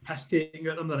had the piss taken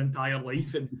out of them their entire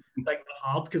life and think they're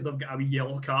hard because they've got a wee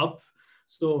yellow card.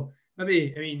 So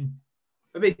maybe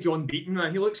John Beaton,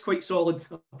 man, he looks quite solid.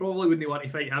 I probably wouldn't want to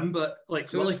fight him, but like,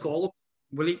 so Willie Collum.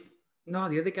 Will he? No,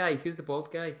 the other guy. Who's the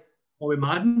bald guy? Bobby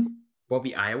Madden.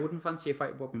 Bobby, I wouldn't fancy a fight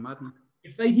with Bobby Madden.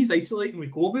 You're fine. He's isolating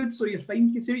with COVID, so you're fine.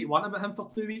 You can say what you want about him for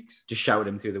 2 weeks. Just shout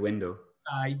him through the window.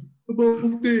 Aye.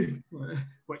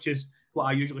 Which is what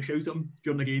I usually shout at him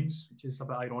during the games, which is a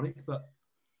bit ironic, but...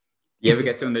 You ever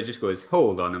get someone that just goes,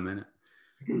 "Hold on a minute"?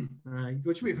 Aye.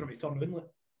 Go wait for him to turn around like,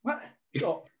 "What?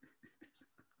 Stop."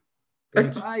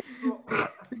 I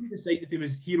couldn't decide if he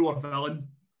was hero or villain,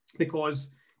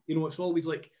 because, you know, it's always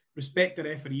like respect the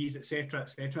referees, etc.,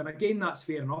 etc. And again, that's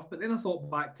fair enough. But then I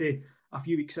thought back to a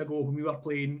few weeks ago when we were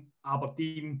playing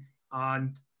Aberdeen,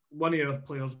 and one of your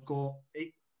players got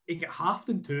halved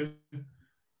in two.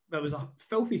 That was a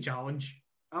filthy challenge.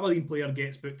 Aberdeen player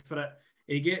gets booked for it.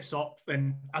 He gets up,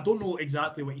 and I don't know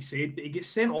exactly what he said, but he gets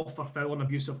sent off for foul and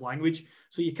abusive language.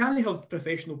 So you can't have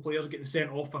professional players getting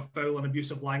sent off for foul and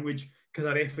abusive language because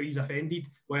a referee's offended,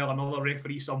 while another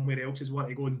referee somewhere else is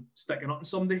wanting to go and stick it up on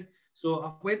somebody. So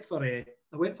I went for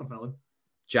villain.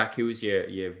 Jack, who was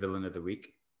your villain of the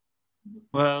week?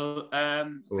 Well, I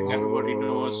think everybody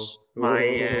knows my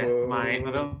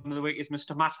villain of the week is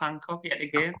Mr. Matt Hancock yet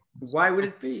again. Why would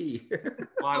it be?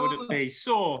 Why would it be?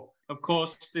 So, of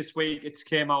course, this week it's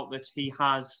came out that he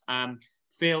has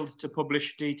failed to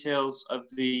publish details of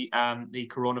the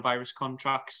coronavirus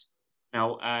contracts.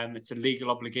 Now, it's a legal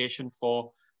obligation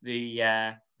for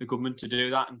the government to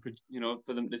do that, and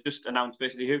for them to just announce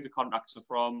basically who the contracts are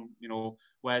from,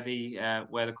 where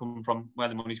they're coming from, where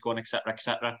the money's going, etc.,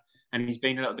 etc. And he's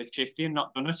been a little bit shifty and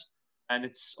not done it, and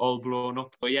it's all blown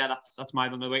up. But yeah, that's my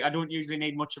villain of the week. I don't usually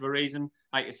need much of a reason.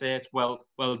 Like I say, it's well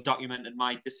documented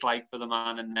my dislike for the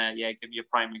man, and give you a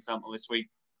prime example this week.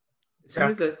 As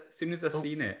soon as I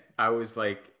seen it, I was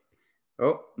like,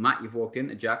 "Oh, Matt, you've walked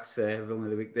into Jack's villain of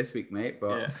the week this week, mate."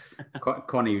 But yeah.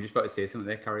 Connie, you're just about to say something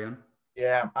there. Carry on.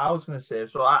 Yeah, I was going to say.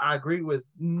 So I agree with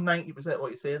 90% of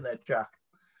what you're saying there, Jack.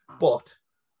 But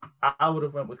I would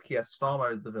have went with Keir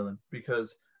Starmer as the villain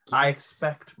because I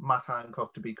expect Matt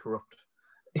Hancock to be corrupt.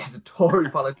 He's a Tory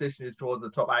politician who's towards the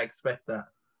top. I expect that.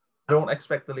 I don't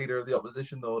expect the leader of the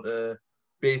opposition, though, to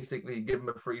basically give him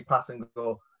a free pass and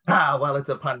go, well, it's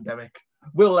a pandemic.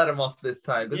 We'll let him off this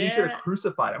time. Because he should have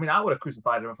crucified. I mean, I would have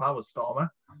crucified him if I was Starmer.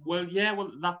 Well,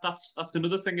 that's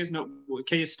another thing, isn't it?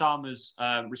 Keir Starmer's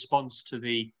response to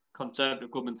the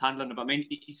Conservative government handling it. I mean,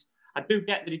 I do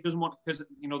get that he doesn't want, because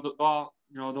they're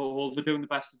doing the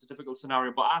best. It's a difficult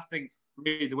scenario, but I think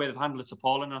really the way they've handled it's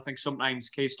appalling. I think sometimes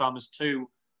Keir Starmer's too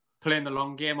playing the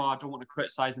long game, or I don't want to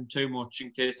criticise them too much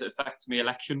in case it affects my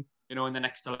election, in the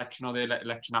next election or the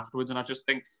election afterwards. And I just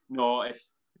think, if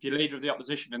you're leader of the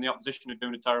opposition and the opposition are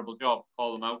doing a terrible job,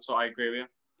 call them out. So I agree with you.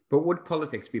 But would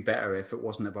politics be better if it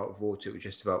wasn't about votes? It was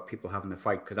just about people having a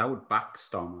fight? Because I would back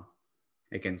Starmer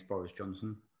against Boris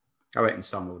Johnson. I reckon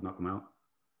Starmer would knock him out.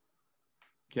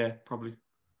 Yeah, probably.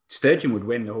 Sturgeon would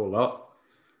win the whole lot.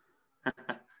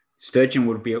 Sturgeon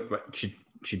would be up. I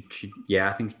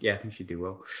think she'd do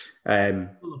well. The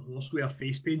horse wear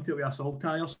face painted with a salt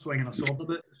tire, swinging a sword a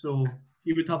bit, so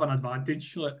he would have an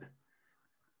advantage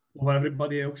over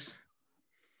everybody else.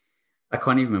 I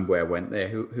can't even remember where I went there.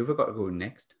 Who have I got to go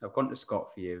next? I've gone to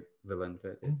Scott for your villain.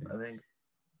 I think.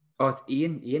 Oh, it's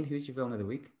Ian. Ian, who's your villain of the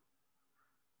week?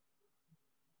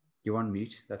 You're on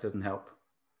mute. That doesn't help.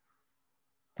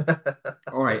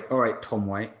 All right, Tom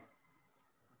White.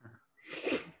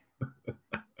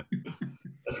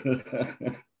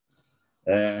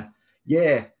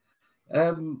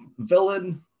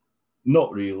 Villain,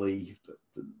 not really.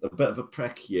 A bit of a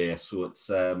prick, yeah. So it's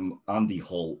Andy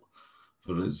Holt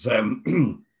for his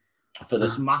for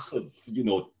this massive,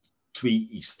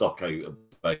 tweet he stuck out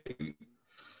about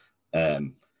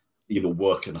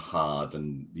working hard,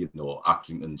 and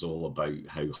Accrington's all about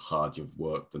how hard you've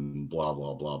worked and blah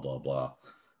blah blah blah blah.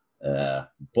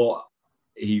 But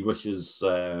he wishes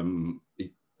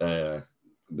the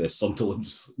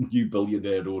Sunderland's new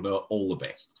billionaire owner all the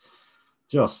best.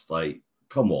 Just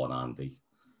come on, Andy.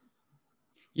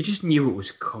 You just knew it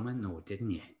was coming, though,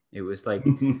 didn't you? It was like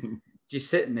just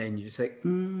sitting there, and you're just like,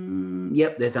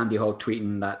 "Yep, there's Andy Hall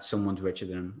tweeting that someone's richer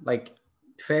than him."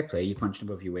 Fair play, you punched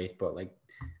above your weight, but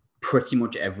pretty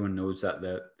much everyone knows that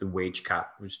the wage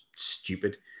cap was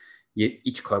stupid.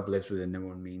 Each club lives within their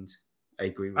own means. I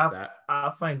agree with that.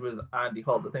 I find with Andy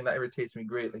Hall, the thing that irritates me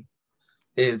greatly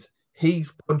is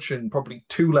he's punching probably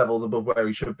 2 levels above where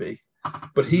he should be,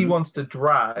 but he wants to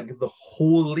drag the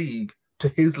whole league to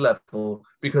his level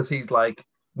because he's like,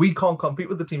 we can't compete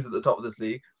with the teams at the top of this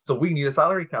league, so we need a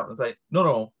salary cap. And it's like,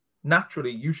 no. Naturally,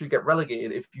 you should get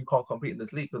relegated if you can't compete in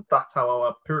this league, because that's how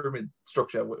our pyramid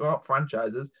structure. We're not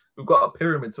franchises. We've got a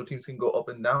pyramid so teams can go up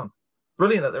and down.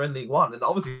 Brilliant that they're in League One, and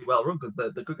obviously well run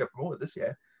because they could get promoted this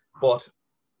year. But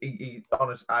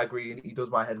I agree, and he does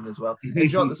my head in as well. And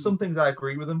there's some things I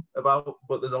agree with him about,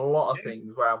 but there's a lot of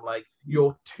things where I'm like,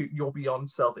 you're beyond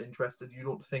self-interested. You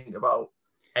don't think about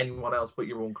anyone else but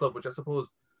your own club, which I suppose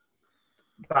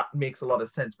that makes a lot of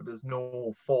sense, but there's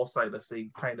no foresight, let's say,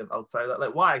 kind of outside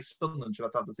that. Why Sunderland should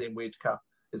have to have the same wage cap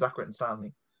as Accrington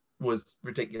Stanley was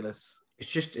ridiculous. It's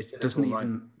just, it doesn't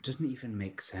even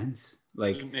make sense.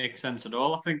 It doesn't make sense at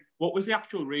all. I think, what was the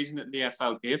actual reason that the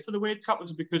EFL gave for the wage cap?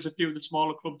 Was it because a few of the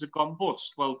smaller clubs had gone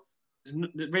bust? Well,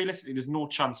 realistically, there's no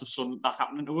chance of that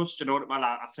happening to us. Do you know what? Well,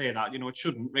 I say that, it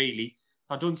shouldn't really.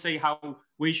 I don't see how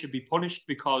we should be punished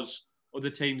because other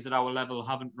teams at our level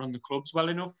haven't run the clubs well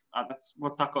enough. That's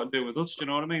what that got to do with us. Do you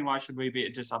know what I mean? Why should we be at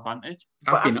a disadvantage?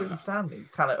 But Accrington Stanley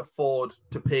can't afford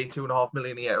to pay $2.5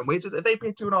 million a year in wages. If they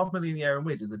paid $2.5 million a year in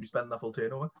wages, they'd be spending that full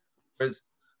turnover.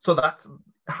 So that's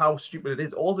how stupid it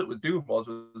is. All it was doing was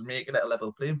making it a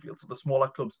level playing field, so the smaller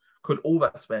clubs could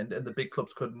overspend and the big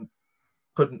clubs couldn't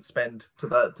spend to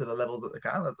the level that they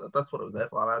can. That's what it was there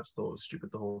for. I just thought it was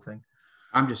stupid, the whole thing.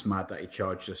 I'm just mad that he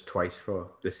charged us twice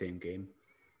for the same game,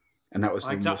 and that was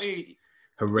the most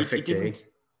horrific day.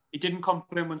 He didn't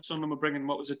complain when Sunderland were bringing,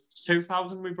 what was it,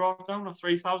 2,000 we brought down, or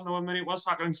 3,000, however many it was,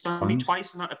 Accrington Stanley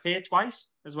twice, and had to pay twice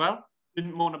as well.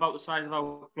 Didn't moan about the size of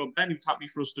our club then. He was happy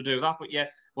for us to do that. But yeah,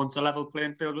 once a level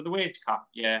playing field with the wage cap,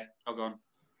 yeah, jog on.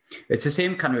 It's the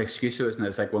same kind of excuse, isn't it?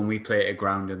 It's like when we play at a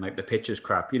ground and like the pitch is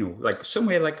crap, you know, like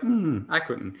somewhere like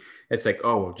Accrington, it's like,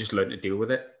 oh, well, just learn to deal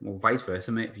with it. Well, vice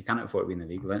versa, mate. If you can't afford to be in the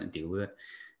league, learn to deal with it.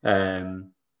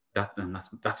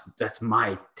 That's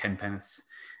my 10 pence.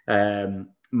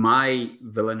 My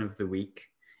villain of the week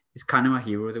is kind of my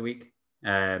hero of the week.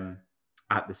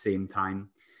 At the same time.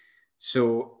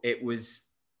 So it was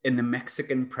in the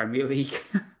Mexican Premier League.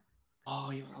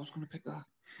 Oh, yeah, I was going to pick that.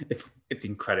 It's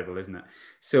incredible, isn't it?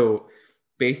 So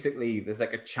basically, there's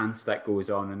like a chance that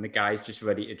goes on, and the guy's just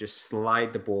ready to just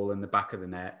slide the ball in the back of the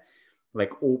net,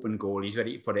 like open goal. He's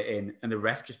ready to put it in, and the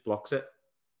ref just blocks it.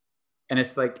 And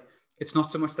it's like, it's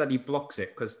not so much that he blocks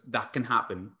it, because that can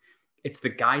happen. It's the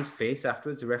guy's face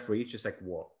afterwards. The referee's just like,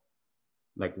 what?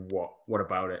 Like, what? What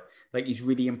about it? Like, he's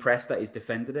really impressed that he's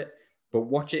defended it. But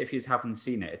watch it if you haven't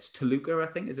seen it. It's Toluca, I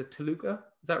think. Is it Toluca?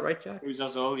 Is that right, Jack? Cruz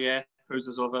Azul, yeah. Cruz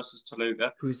Azul versus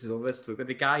Toluca. Cruz Azul versus Toluca.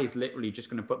 The guy is literally just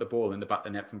going to put the ball in the back of the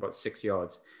net from about 6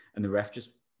 yards. And the ref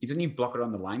he doesn't even block it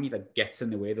on the line. He like gets in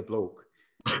the way of the bloke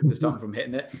to stop him from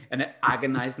hitting it. And it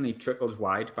agonizingly trickles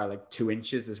wide by like 2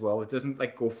 inches as well. It doesn't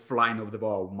like go flying over the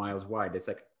ball miles wide. It's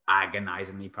like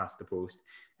agonizingly past the post.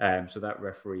 So that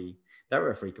referee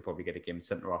could probably get a game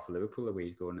centre off for Liverpool the way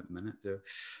he's going at the minute. So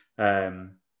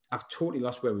I've totally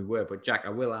lost where we were, but Jack, I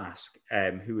will ask,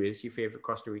 who is your favourite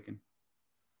Costa Rican?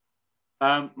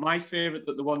 My favourite,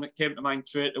 the one that came to mind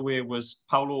straight away, was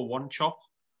Paulo Wanchope.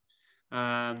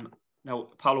 Now,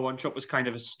 Paulo Wanchope was kind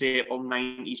of a staple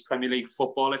 90s Premier League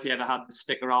football. If you ever had the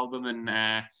sticker album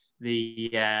and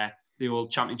the old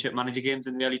Championship Manager games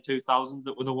in the early 2000s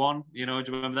that were the one, you know,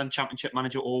 do you remember them? Championship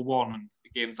Manager 01 and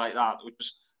games like that were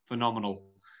just phenomenal.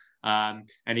 And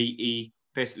he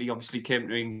basically obviously came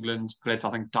to England, played for, I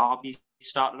think, Derby he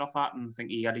started off at, and I think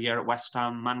he had a year at West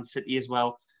Ham, Man City as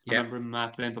well. Yeah. I remember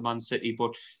him playing for Man City.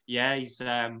 But yeah, he's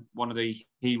one of the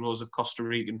heroes of Costa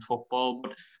Rican football.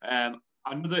 But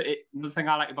another thing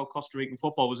I like about Costa Rican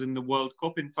football was in the World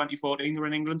Cup in 2014, they were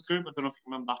in England's group. I don't know if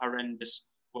you remember that horrendous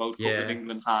World Cup that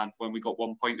England had when we got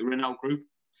 1 point. They were in our group.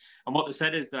 And what they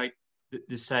said is, like,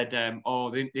 they said,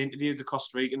 they interviewed the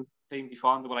Costa Rican team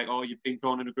before, and they were like, oh, you've been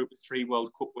drawn in a group with 3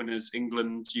 World Cup winners,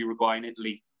 England, Uruguay and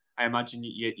Italy. I imagine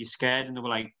you're scared. And they were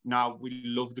like, no, we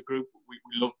love the group. We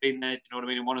love being there. Do you know what I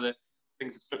mean? And one of the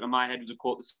things that stuck in my head was a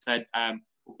quote that said,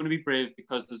 we're going to be brave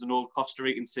because there's an old Costa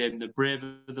Rican saying, the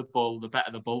braver the bull, the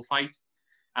better the bullfight.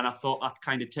 And I thought that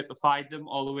kind of typified them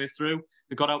all the way through.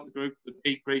 They got out of the group, they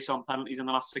beat Greece on penalties in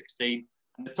the last 16.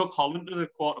 And they took Holland to the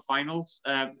quarterfinals.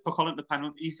 Took Holland to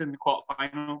penalties in the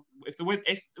quarterfinal. If they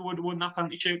would have won that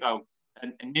penalty shootout,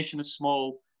 a nation as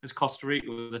small as Costa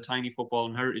Rica with a tiny football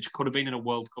and heritage could have been in a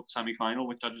World Cup semi-final,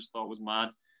 which I just thought was mad.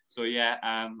 So yeah,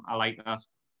 I like that.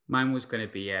 Mine was going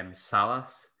to be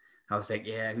Salas. I was like,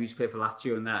 yeah, who's played for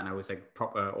Lazio and that? And I was like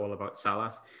proper all about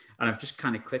Salas. And I've just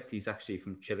kind of clicked, he's actually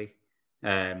from Chile.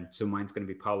 So mine's going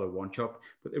to be Paulo Wanchope.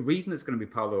 But the reason it's going to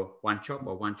be Paulo Wanchope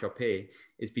or Wanchope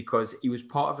is because he was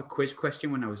part of a quiz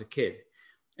question when I was a kid.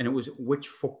 And it was, which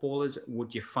footballers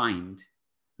would you find?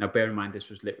 Now, bear in mind, this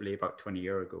was literally about 20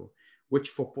 years ago. Which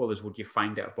footballers would you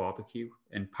find at a barbecue?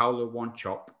 And Paulo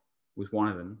Wanchope was one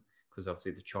of them, because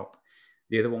obviously the chop.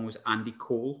 The other one was Andy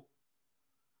Cole.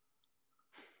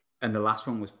 And the last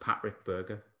one was Patrick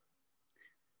Berger.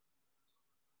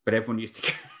 But everyone used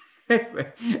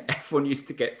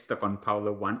to get stuck on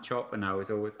Paulo Wanchope, and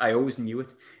I always knew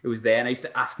it. It was there, and I used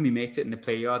to ask my mates it in the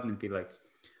play yard, and they'd be like,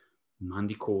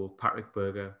 Andy Cole, Patrick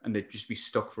Berger, and they'd just be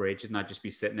stuck for ages, and I'd just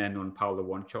be sitting there knowing Paulo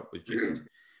Wanchope was just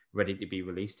ready to be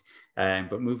released.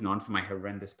 But moving on from my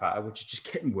horrendous patter, which is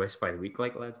just getting worse by the week,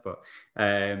 like, lads. But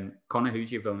Connor,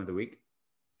 who's your villain of the week?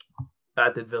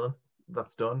 I did villain.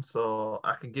 That's done. So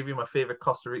I can give you my favourite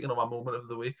Costa Rican or my moment of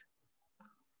the week.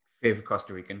 Favourite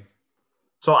Costa Rican?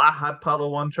 So I had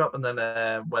Paulo Wanchope, and then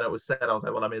when it was said, I was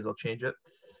like, well, I may as well change it.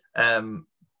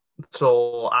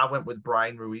 So I went with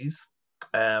Brian Ruiz.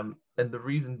 And the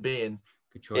reason being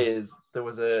Good choice. is there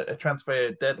was a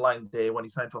transfer deadline day when he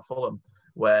signed for Fulham,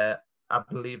 where I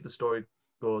believe the story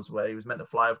goes where he was meant to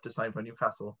fly up to sign for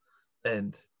Newcastle,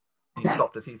 and he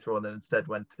stopped at Heathrow and then instead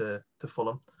went to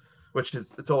Fulham, which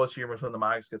is, it's always humorous when the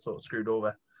Mags get sort of screwed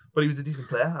over. But he was a decent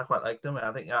player. I quite liked him.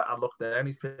 I think I looked there and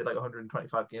he's played like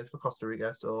 125 games for Costa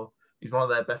Rica, so he's one of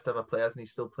their best ever players and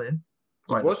he's still playing.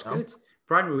 He was good.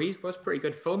 Brian Ruiz was pretty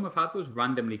good. Fulham have had those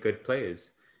randomly good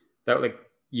players that like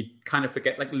you kind of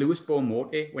forget, like Lewis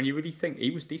Bournemorte, when you really think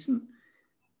he was decent.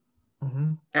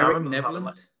 Mm-hmm. Eric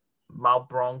Nevland.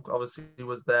 Malbronk obviously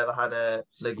was there. They had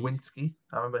Legwinski.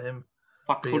 I remember him.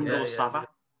 Facundo Sava.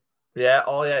 Yeah,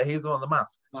 oh yeah, he's the one on the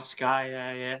mask. Mask guy,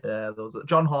 yeah. Yeah, those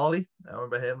John Hawley. I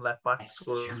remember him, left back. Yes,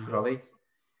 John Hawley.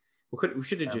 We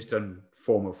should have just done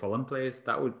former Fulham players.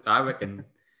 That would, I reckon.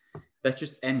 Let's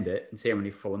just end it and see how many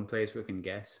Fulham players we can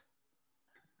guess.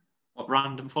 What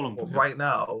random Fulham players? Right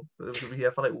now, we'll be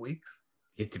here for like weeks.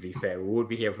 Yeah, to be fair, we would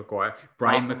be here for quite.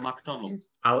 Brian McDonald.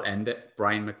 I'll end it.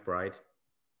 Brian McBride.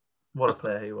 What a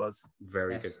player he was.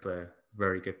 Very good player.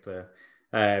 Very good player.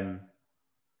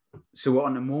 So we're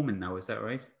on a moment now, is that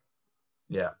right?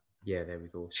 Yeah. Yeah, there we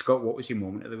go. Scott, what was your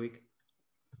moment of the week?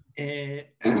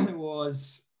 It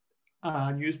was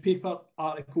a newspaper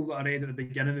article that I read at the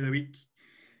beginning of the week.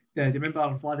 Do you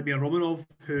remember Vladimir Romanov,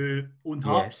 who owned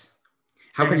Hearts? Yes.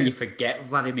 How can you forget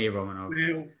Vladimir Romanov?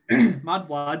 Well, Mad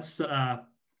Vlad's sort of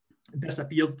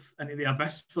disappeared into the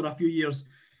abyss for a few years,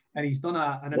 and he's done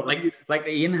an interview. Like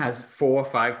Ian has 4 or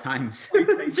 5 times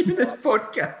during this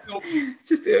podcast. It's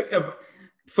just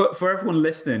for everyone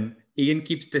listening, Ian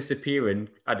keeps disappearing.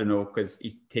 I don't know, because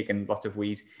he's taken lots of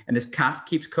wheeze, and his cat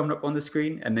keeps coming up on the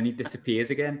screen, and then he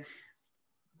disappears again.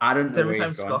 I don't know every where time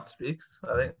he's gone. Scott speaks,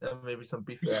 I think there may be some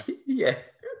beef there. Yeah.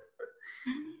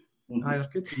 It's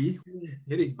good to see.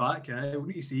 Here he's back. What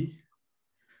do you see?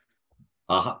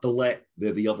 I had to let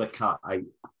the other cat out.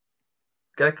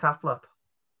 Get a cat flap.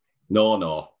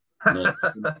 No.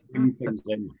 Bring things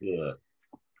in here.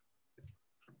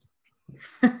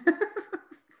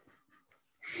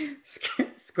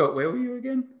 Scott, where were you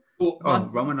again?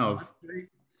 Romanov.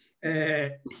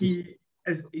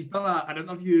 He's done an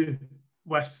interview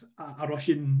with a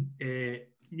Russian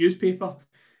newspaper,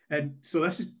 and so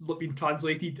this has been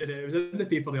translated, and it was in the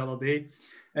paper the other day.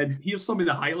 And here's some of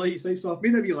the highlights. So I've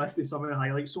made a wee list of some of the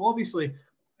highlights. So obviously,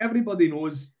 everybody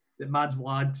knows that Mad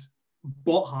Vlad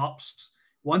bought Hearts,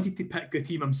 wanted to pick the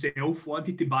team himself,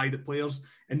 wanted to buy the players,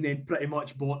 and then pretty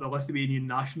much bought the Lithuanian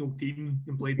national team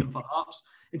and played them for Hearts.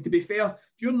 And to be fair,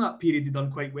 during that period, they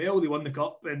done quite well. They won the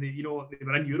cup, and they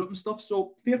were in Europe and stuff.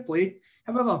 So fair play.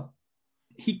 However,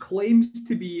 he claims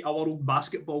to be a world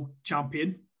basketball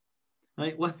champion,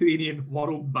 right? Lithuanian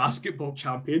world basketball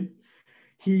champion.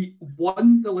 He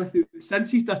won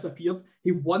since he's disappeared,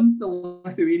 he won the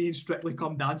Lithuanian Strictly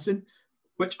Come Dancing,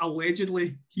 which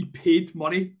allegedly he paid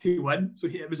money to win. So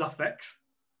it was a fix.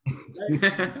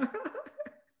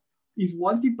 He's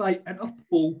wanted by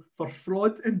Interpol for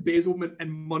fraud, embezzlement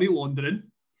and money laundering.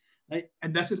 Right?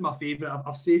 And this is my favourite.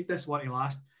 I've saved this one to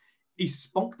last. He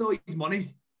spunked all his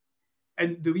money.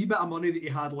 And the wee bit of money that he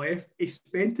had left, he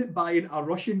spent it buying a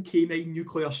Russian K9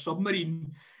 nuclear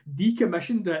submarine,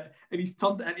 decommissioned it, and he's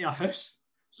turned it into a house.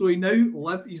 So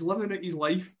he's living out his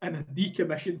life in a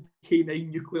decommissioned K9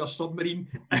 nuclear submarine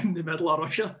in the middle of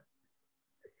Russia.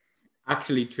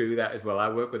 Actually true that as well. I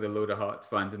work with a load of Hearts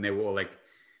fans, and they were all like,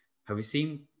 have you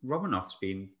seen Romanov's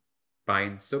been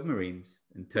buying submarines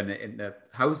and turning it into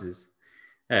houses?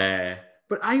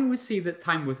 But I always see that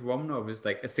time with Romanov as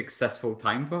like a successful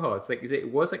time for Hearts. Like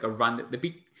it was like a random. Was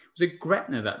it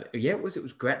Gretna that? Yeah, it was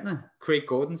Gretna. Craig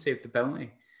Gordon saved the penalty,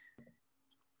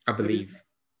 I believe.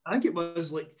 I think it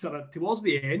was like sort of towards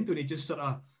the end when he just sort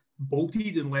of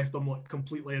bolted and left them like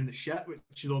completely in the shit,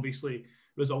 which has obviously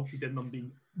resulted in them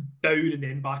being down and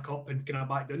then back up and kind of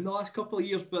back down the last couple of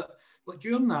years. But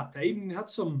during that time, they had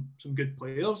some good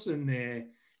players, and they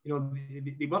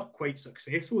were quite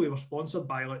successful. They were sponsored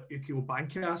by like Ukko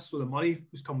Bankas, so the money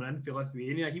was coming in for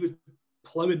Lithuania. He was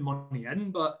ploughing money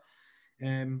in, but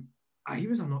he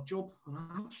was a nut job,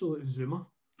 an absolute zoomer.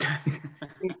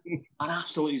 An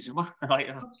absolute zoomer. Like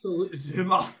that. Absolute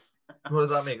zoomer. What does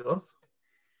that make us?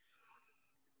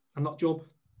 A nut job.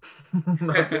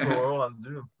 We're all on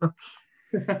Zoom.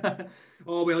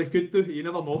 Oh, well, he could do. You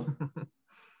never know.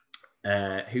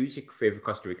 Who's your favourite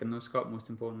Costa Rican though, Scott, most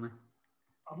importantly?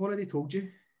 I've already told you.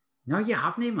 No, you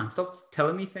haven't, man. Stop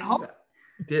telling me things.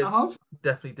 Did. I have.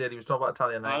 Definitely did. He was talking about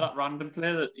Italian. That random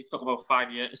player that he took about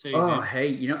 5 years to say.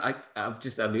 Hey,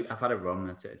 I've had a run.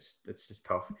 It's just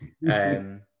tough.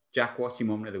 Jack, what's your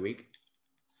moment of the week?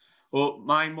 Well,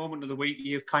 my moment of the week,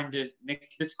 you kind of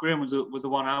nicked it, Graham, was the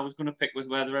one I was going to pick, was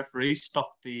where the referee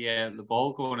stopped the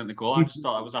ball going in the goal. I just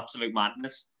thought that was absolute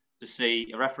madness to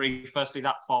see a referee, firstly,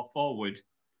 that far forward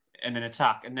in an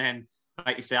attack, and then,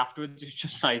 like you say, afterwards, it's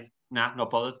just like, nah, not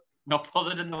bothered. Not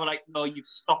bothered, and they were like, no, you've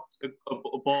stopped a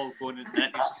ball going in the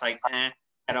net. It's just like,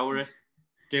 get over it.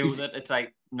 Deal with it. It's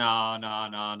like, no.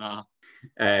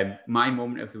 My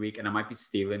moment of the week, and I might be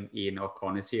stealing Ian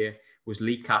O'Connor's here, was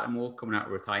Lee Cattermole coming out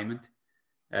of retirement.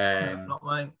 Not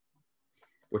mine.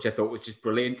 Which I thought was just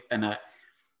brilliant. And I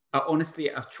honestly,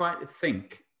 I've tried to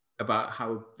think about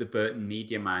how the Burton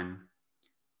media man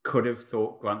could have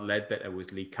thought Grant Ledbetter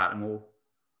was Lee Cattermole,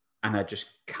 and I just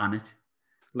cannot.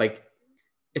 Like,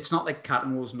 it's not like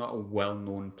Cattermole's not a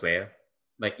well-known player.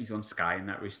 Like, he's on Sky and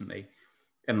that recently.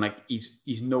 And like he's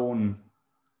known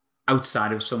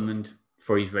outside of Sunderland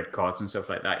for his red cards and stuff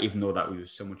like that, even though that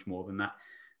was so much more than that.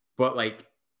 But like,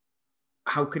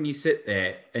 how can you sit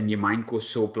there and your mind goes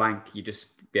so blank? You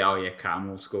just be, oh yeah,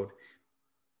 Cattermole scored.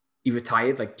 He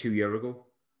retired like 2 years ago.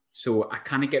 So I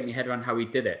kind of get my head around how he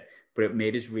did it, but it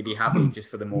made us really happy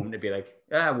just for the moment to be like,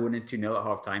 we're winning 2-0 at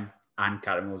half time and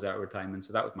Cattermole's out of retirement.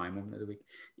 So that was my moment of the week.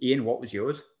 Ian, what was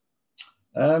yours?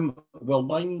 Well,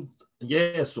 mine,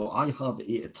 so I have an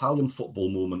Italian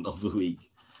football moment of the week,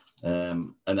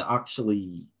 and it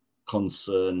actually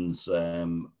concerns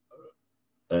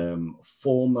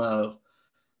former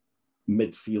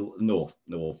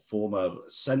former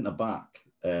centre-back,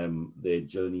 the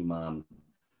journeyman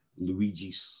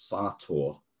Luigi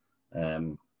Sartor,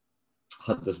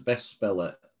 had his best spell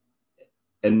at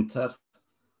Inter,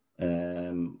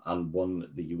 and won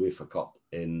the UEFA Cup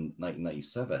in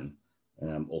 1997.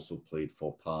 Also played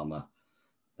for Parma.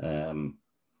 How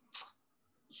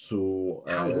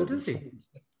old is he?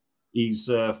 He's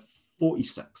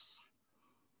 46.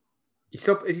 Is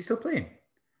he still playing?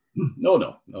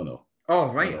 No.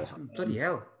 Oh, right. No. Bloody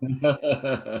hell.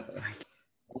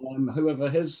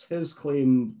 However, his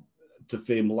claim to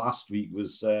fame last week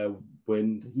was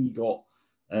when he got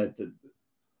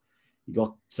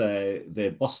they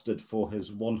busted for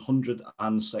his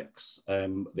 106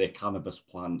 their cannabis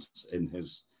plants in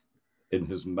his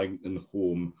mountain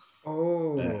home.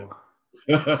 Oh,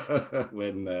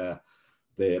 when the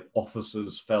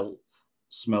officers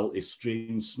smelt a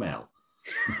strange smell.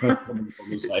 was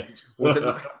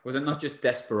it not just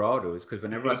Desperados? Because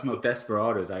whenever I smell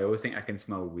Desperados, I always think I can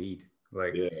smell weed.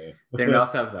 Like, anyone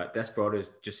else have that?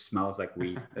 Desperados just smells like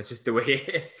weed. That's just the way it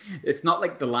is. It's not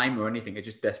like the lime or anything. It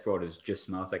just Desperados just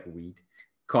smells like weed.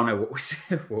 Connor, what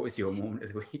was your moment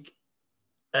of the week?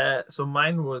 So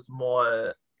mine was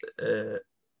more.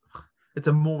 It's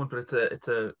a moment, but it's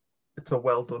a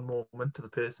well done moment to the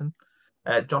person.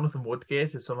 Jonathan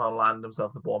Woodgate has somehow landed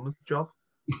himself the Bournemouth job,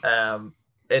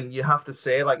 and you have to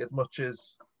say, like, as much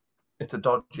as it's a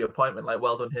dodgy appointment, like,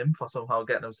 well done him for somehow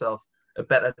getting himself a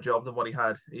better job than what he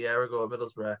had a year ago at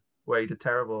Middlesbrough, where he did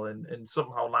terrible, and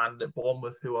somehow landed at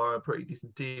Bournemouth, who are a pretty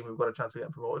decent team, who've got a chance of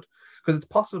getting promoted. Because it's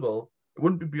possible, it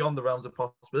wouldn't be beyond the realms of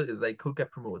possibility that they could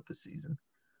get promoted this season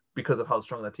because of how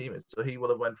strong their team is. So he will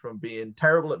have went from being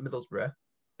terrible at Middlesbrough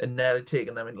and nearly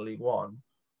taking them into League One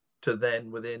to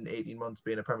then within 18 months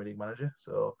being a Premier League manager.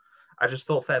 So I just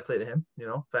thought fair play to him,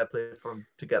 fair play for him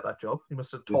to get that job. He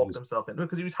must have talked himself into it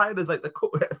because he was hired as like the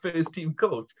first team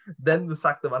coach, then they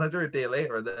sacked the manager a day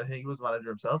later, and then he was manager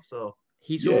himself. So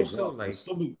he's also like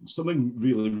something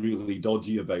really, really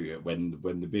dodgy about it when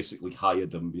they basically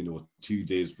hired him, 2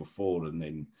 days before, and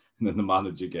then the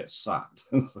manager gets sacked.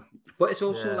 But it's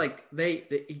also like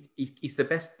he's the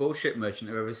best bullshit merchant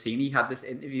I've ever seen. He had this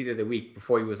interview the other week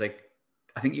before he was like,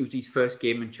 I think it was his first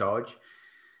game in charge.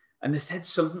 And they said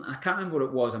something, I can't remember what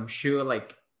it was. I'm sure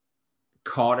like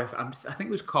Cardiff, I think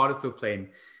it was Cardiff they were playing.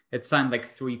 It signed like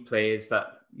 3 players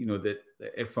that, that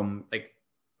from like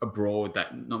abroad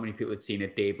that not many people had seen a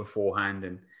day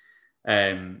beforehand.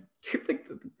 And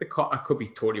I could be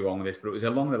totally wrong with this, but it was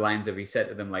along the lines of, he said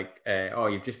to them like,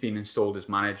 you've just been installed as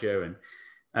manager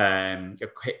and a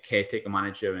caretaker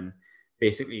manager. And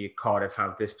basically Cardiff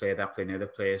have this player, that player, another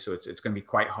player. So it's going to be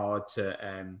quite hard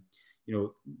to,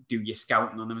 do your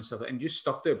scouting on them and stuff. And just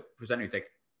stop the presenter. It's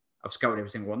like, I've scouted every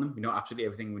single one of them. We know absolutely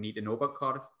everything we need to know about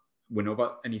Cardiff. We know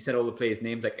about, and he said all the players'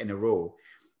 names like in a row,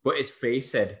 but his face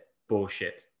said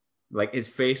bullshit. Like his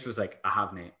face was like, I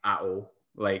haven't at all.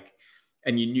 Like,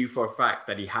 and you knew for a fact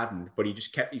that he hadn't, but he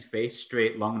just kept his face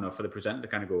straight long enough for the presenter to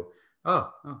kind of go,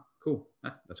 oh, cool.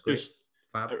 That's great.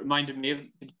 It reminded me of,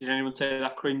 did anyone say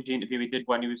that cringy interview he did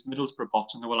when he was Middlesbrough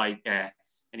boss, and they were like, and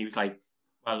he was like,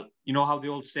 well, you know how the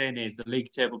old saying is, the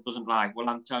league table doesn't lie. Well,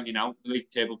 I'm telling you now, the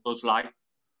league table does lie.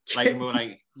 Like, and we were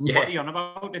like, Yeah. what are you on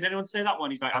about? Did anyone say that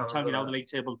one? He's like, I'm telling you now, the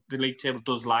league table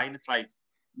does lie. And it's like,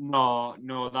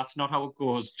 no, that's not how it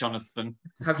goes, Jonathan.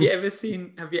 Have you ever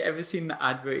seen the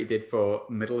advert he did for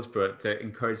Middlesbrough to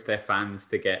encourage their fans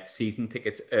to get season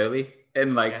tickets early?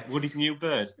 And like Woody's new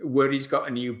bird. Woody's got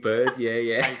a new bird,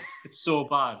 yeah. Like, it's so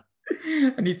bad.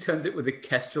 And he turns it with a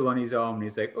kestrel on his arm and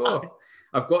he's like, oh,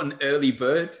 I've got an early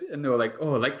bird. And they were like,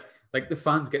 oh, like the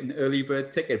fans get an early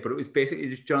bird ticket. But it was basically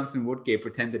just Jonathan Woodgate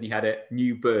pretending he had a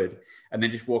new bird and then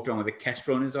just walked around with a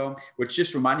kestrel on his arm, which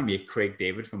just reminded me of Craig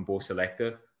David from Bo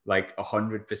Selector, like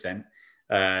 100%.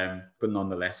 But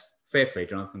nonetheless, fair play,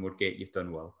 Jonathan Woodgate, you've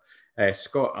done well.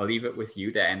 Scott, I'll leave it with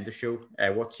you to end the show.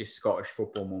 What's your Scottish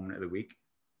football moment of the week?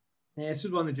 This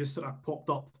is one that just sort of popped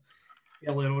up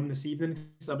earlier on this evening.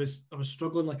 I was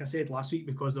struggling, like I said last week,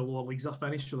 because the lower leagues are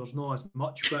finished, so there's not as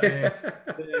much. But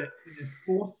the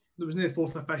fourth, there wasn't the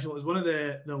fourth official. It was one of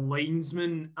the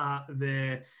linesmen at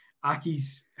the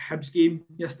Accies Hibs game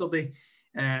yesterday.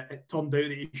 It turned out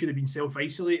that he should have been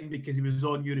self-isolating because he was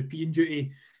on European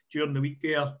duty during the week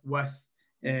there with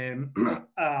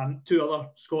two other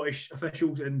Scottish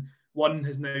officials, and one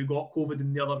has now got COVID,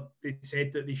 and the other, they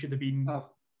said that they should have been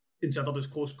considered as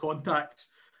close contacts.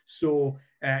 So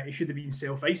he should have been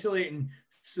self-isolating.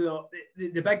 So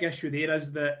the big issue there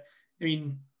is that, I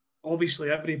mean, obviously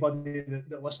everybody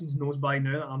that listens knows by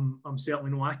now that I'm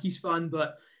certainly no Accies fan,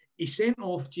 but he sent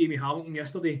off Jamie Hamilton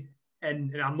yesterday,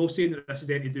 and I'm not saying that this has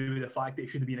anything to do with the fact that he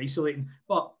should have been isolating,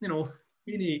 but, you know,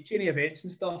 chain events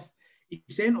and stuff, he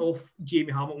sent off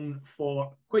Jamie Hamilton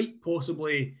for quite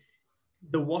possibly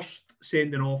the worst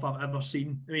sending off I've ever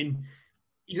seen. I mean,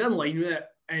 he's in line with it,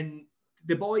 and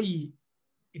the boy,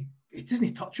 he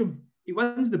doesn't touch him. He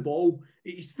wins the ball.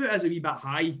 His foot is a wee bit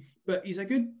high, but he's a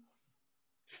good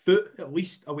foot at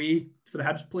least away for the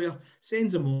Hibs player.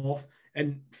 Sends him off,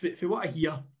 and for what I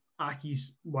hear,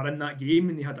 Accies were in that game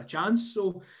and they had a chance.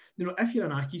 So, you know, if you're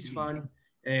an Accies fan,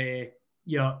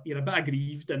 you're a bit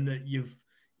aggrieved in that you've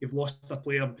lost a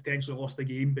player and potentially lost the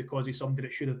game because he's somebody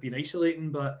that should have been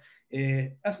isolating. But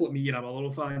if, like me, you're a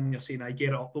Motherwell fan and you're saying, I get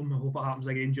it up them, I hope it happens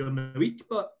again during the week.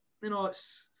 But, you know,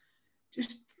 it's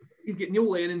just, you've got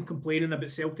Neil Lennon complaining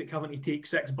about Celtic having to take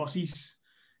 6 buses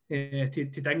to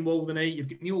Dingwall tonight. You've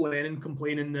got Neil Lennon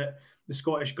complaining that the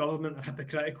Scottish government are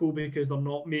hypocritical because they're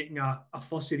not making a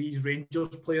fuss of these Rangers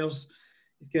players.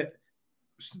 You've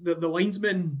got the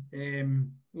linesmen,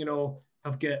 you know,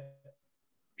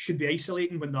 should be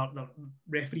isolating when they're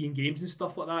refereeing games and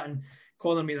stuff like that. And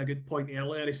Connor made a good point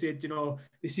earlier. He said, you know,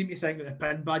 they seem to think that the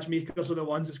pin badge makers are the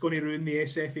ones that's going to ruin the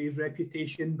SFA's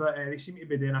reputation, but they seem to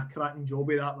be doing a cracking job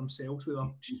with that themselves with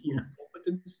their sheer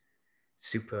competence.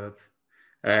 Superb.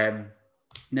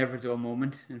 Never a dull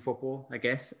moment in football, I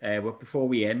guess. But before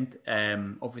we end,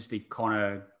 obviously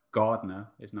Connor Gardner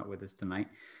is not with us tonight.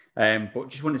 But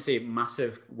just want to say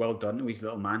massive well done to his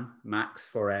little man, Max,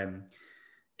 for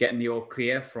getting the all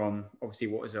clear from obviously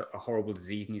what was a horrible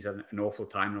disease, and he's had an awful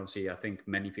time. And obviously, I think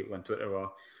many people on Twitter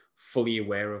are fully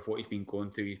aware of what he's been going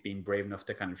through. He's been brave enough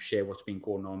to kind of share what's been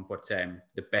going on, but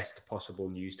the best possible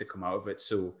news to come out of it.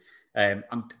 So I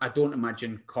don't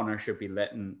imagine Connor should be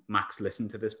letting Max listen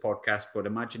to this podcast, but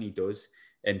imagine he does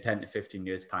in 10 to 15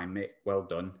 years' time, mate. Well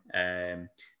done. And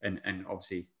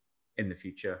obviously in the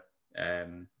future,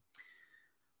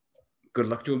 good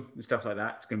luck to him and stuff like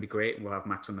that. It's going to be great. We'll have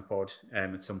Max on the pod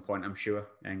at some point, I'm sure,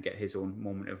 and get his own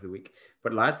moment of the week.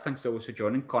 But lads, thanks always for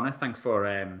joining. Connor, thanks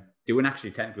for doing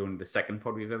actually technically only the second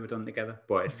pod we've ever done together.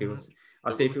 But it feels,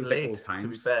 I'd say it feels like old times. To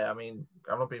be fair, I mean,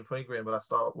 I'm not being funny, Graham, but I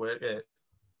start work at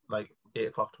like 8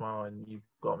 o'clock tomorrow, and you've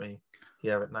got me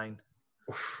here at 9.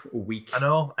 A week. I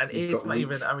know, and 8's not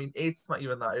even. I mean, 8's not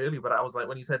even that early. But I was like,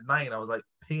 when you said 9, I was like,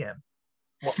 PM.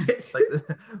 What? Like,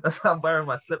 that's why I'm wearing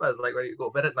my slippers, like ready to go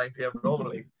to bed at 9 PM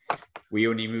normally. We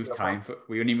only moved time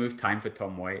for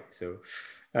Tom White, so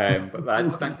but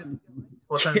lads, thanks.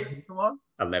 What time did you come on?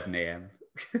 11 a.m.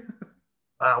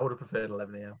 I would have preferred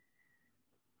 11 a.m.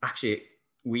 Actually,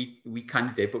 we kind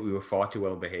of did, but we were far too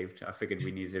well behaved. I figured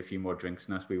we needed a few more drinks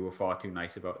in us. We were far too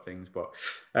nice about things. But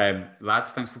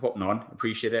lads, thanks for popping on.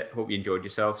 Appreciate it. Hope you enjoyed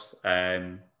yourselves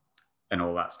and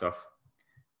all that stuff.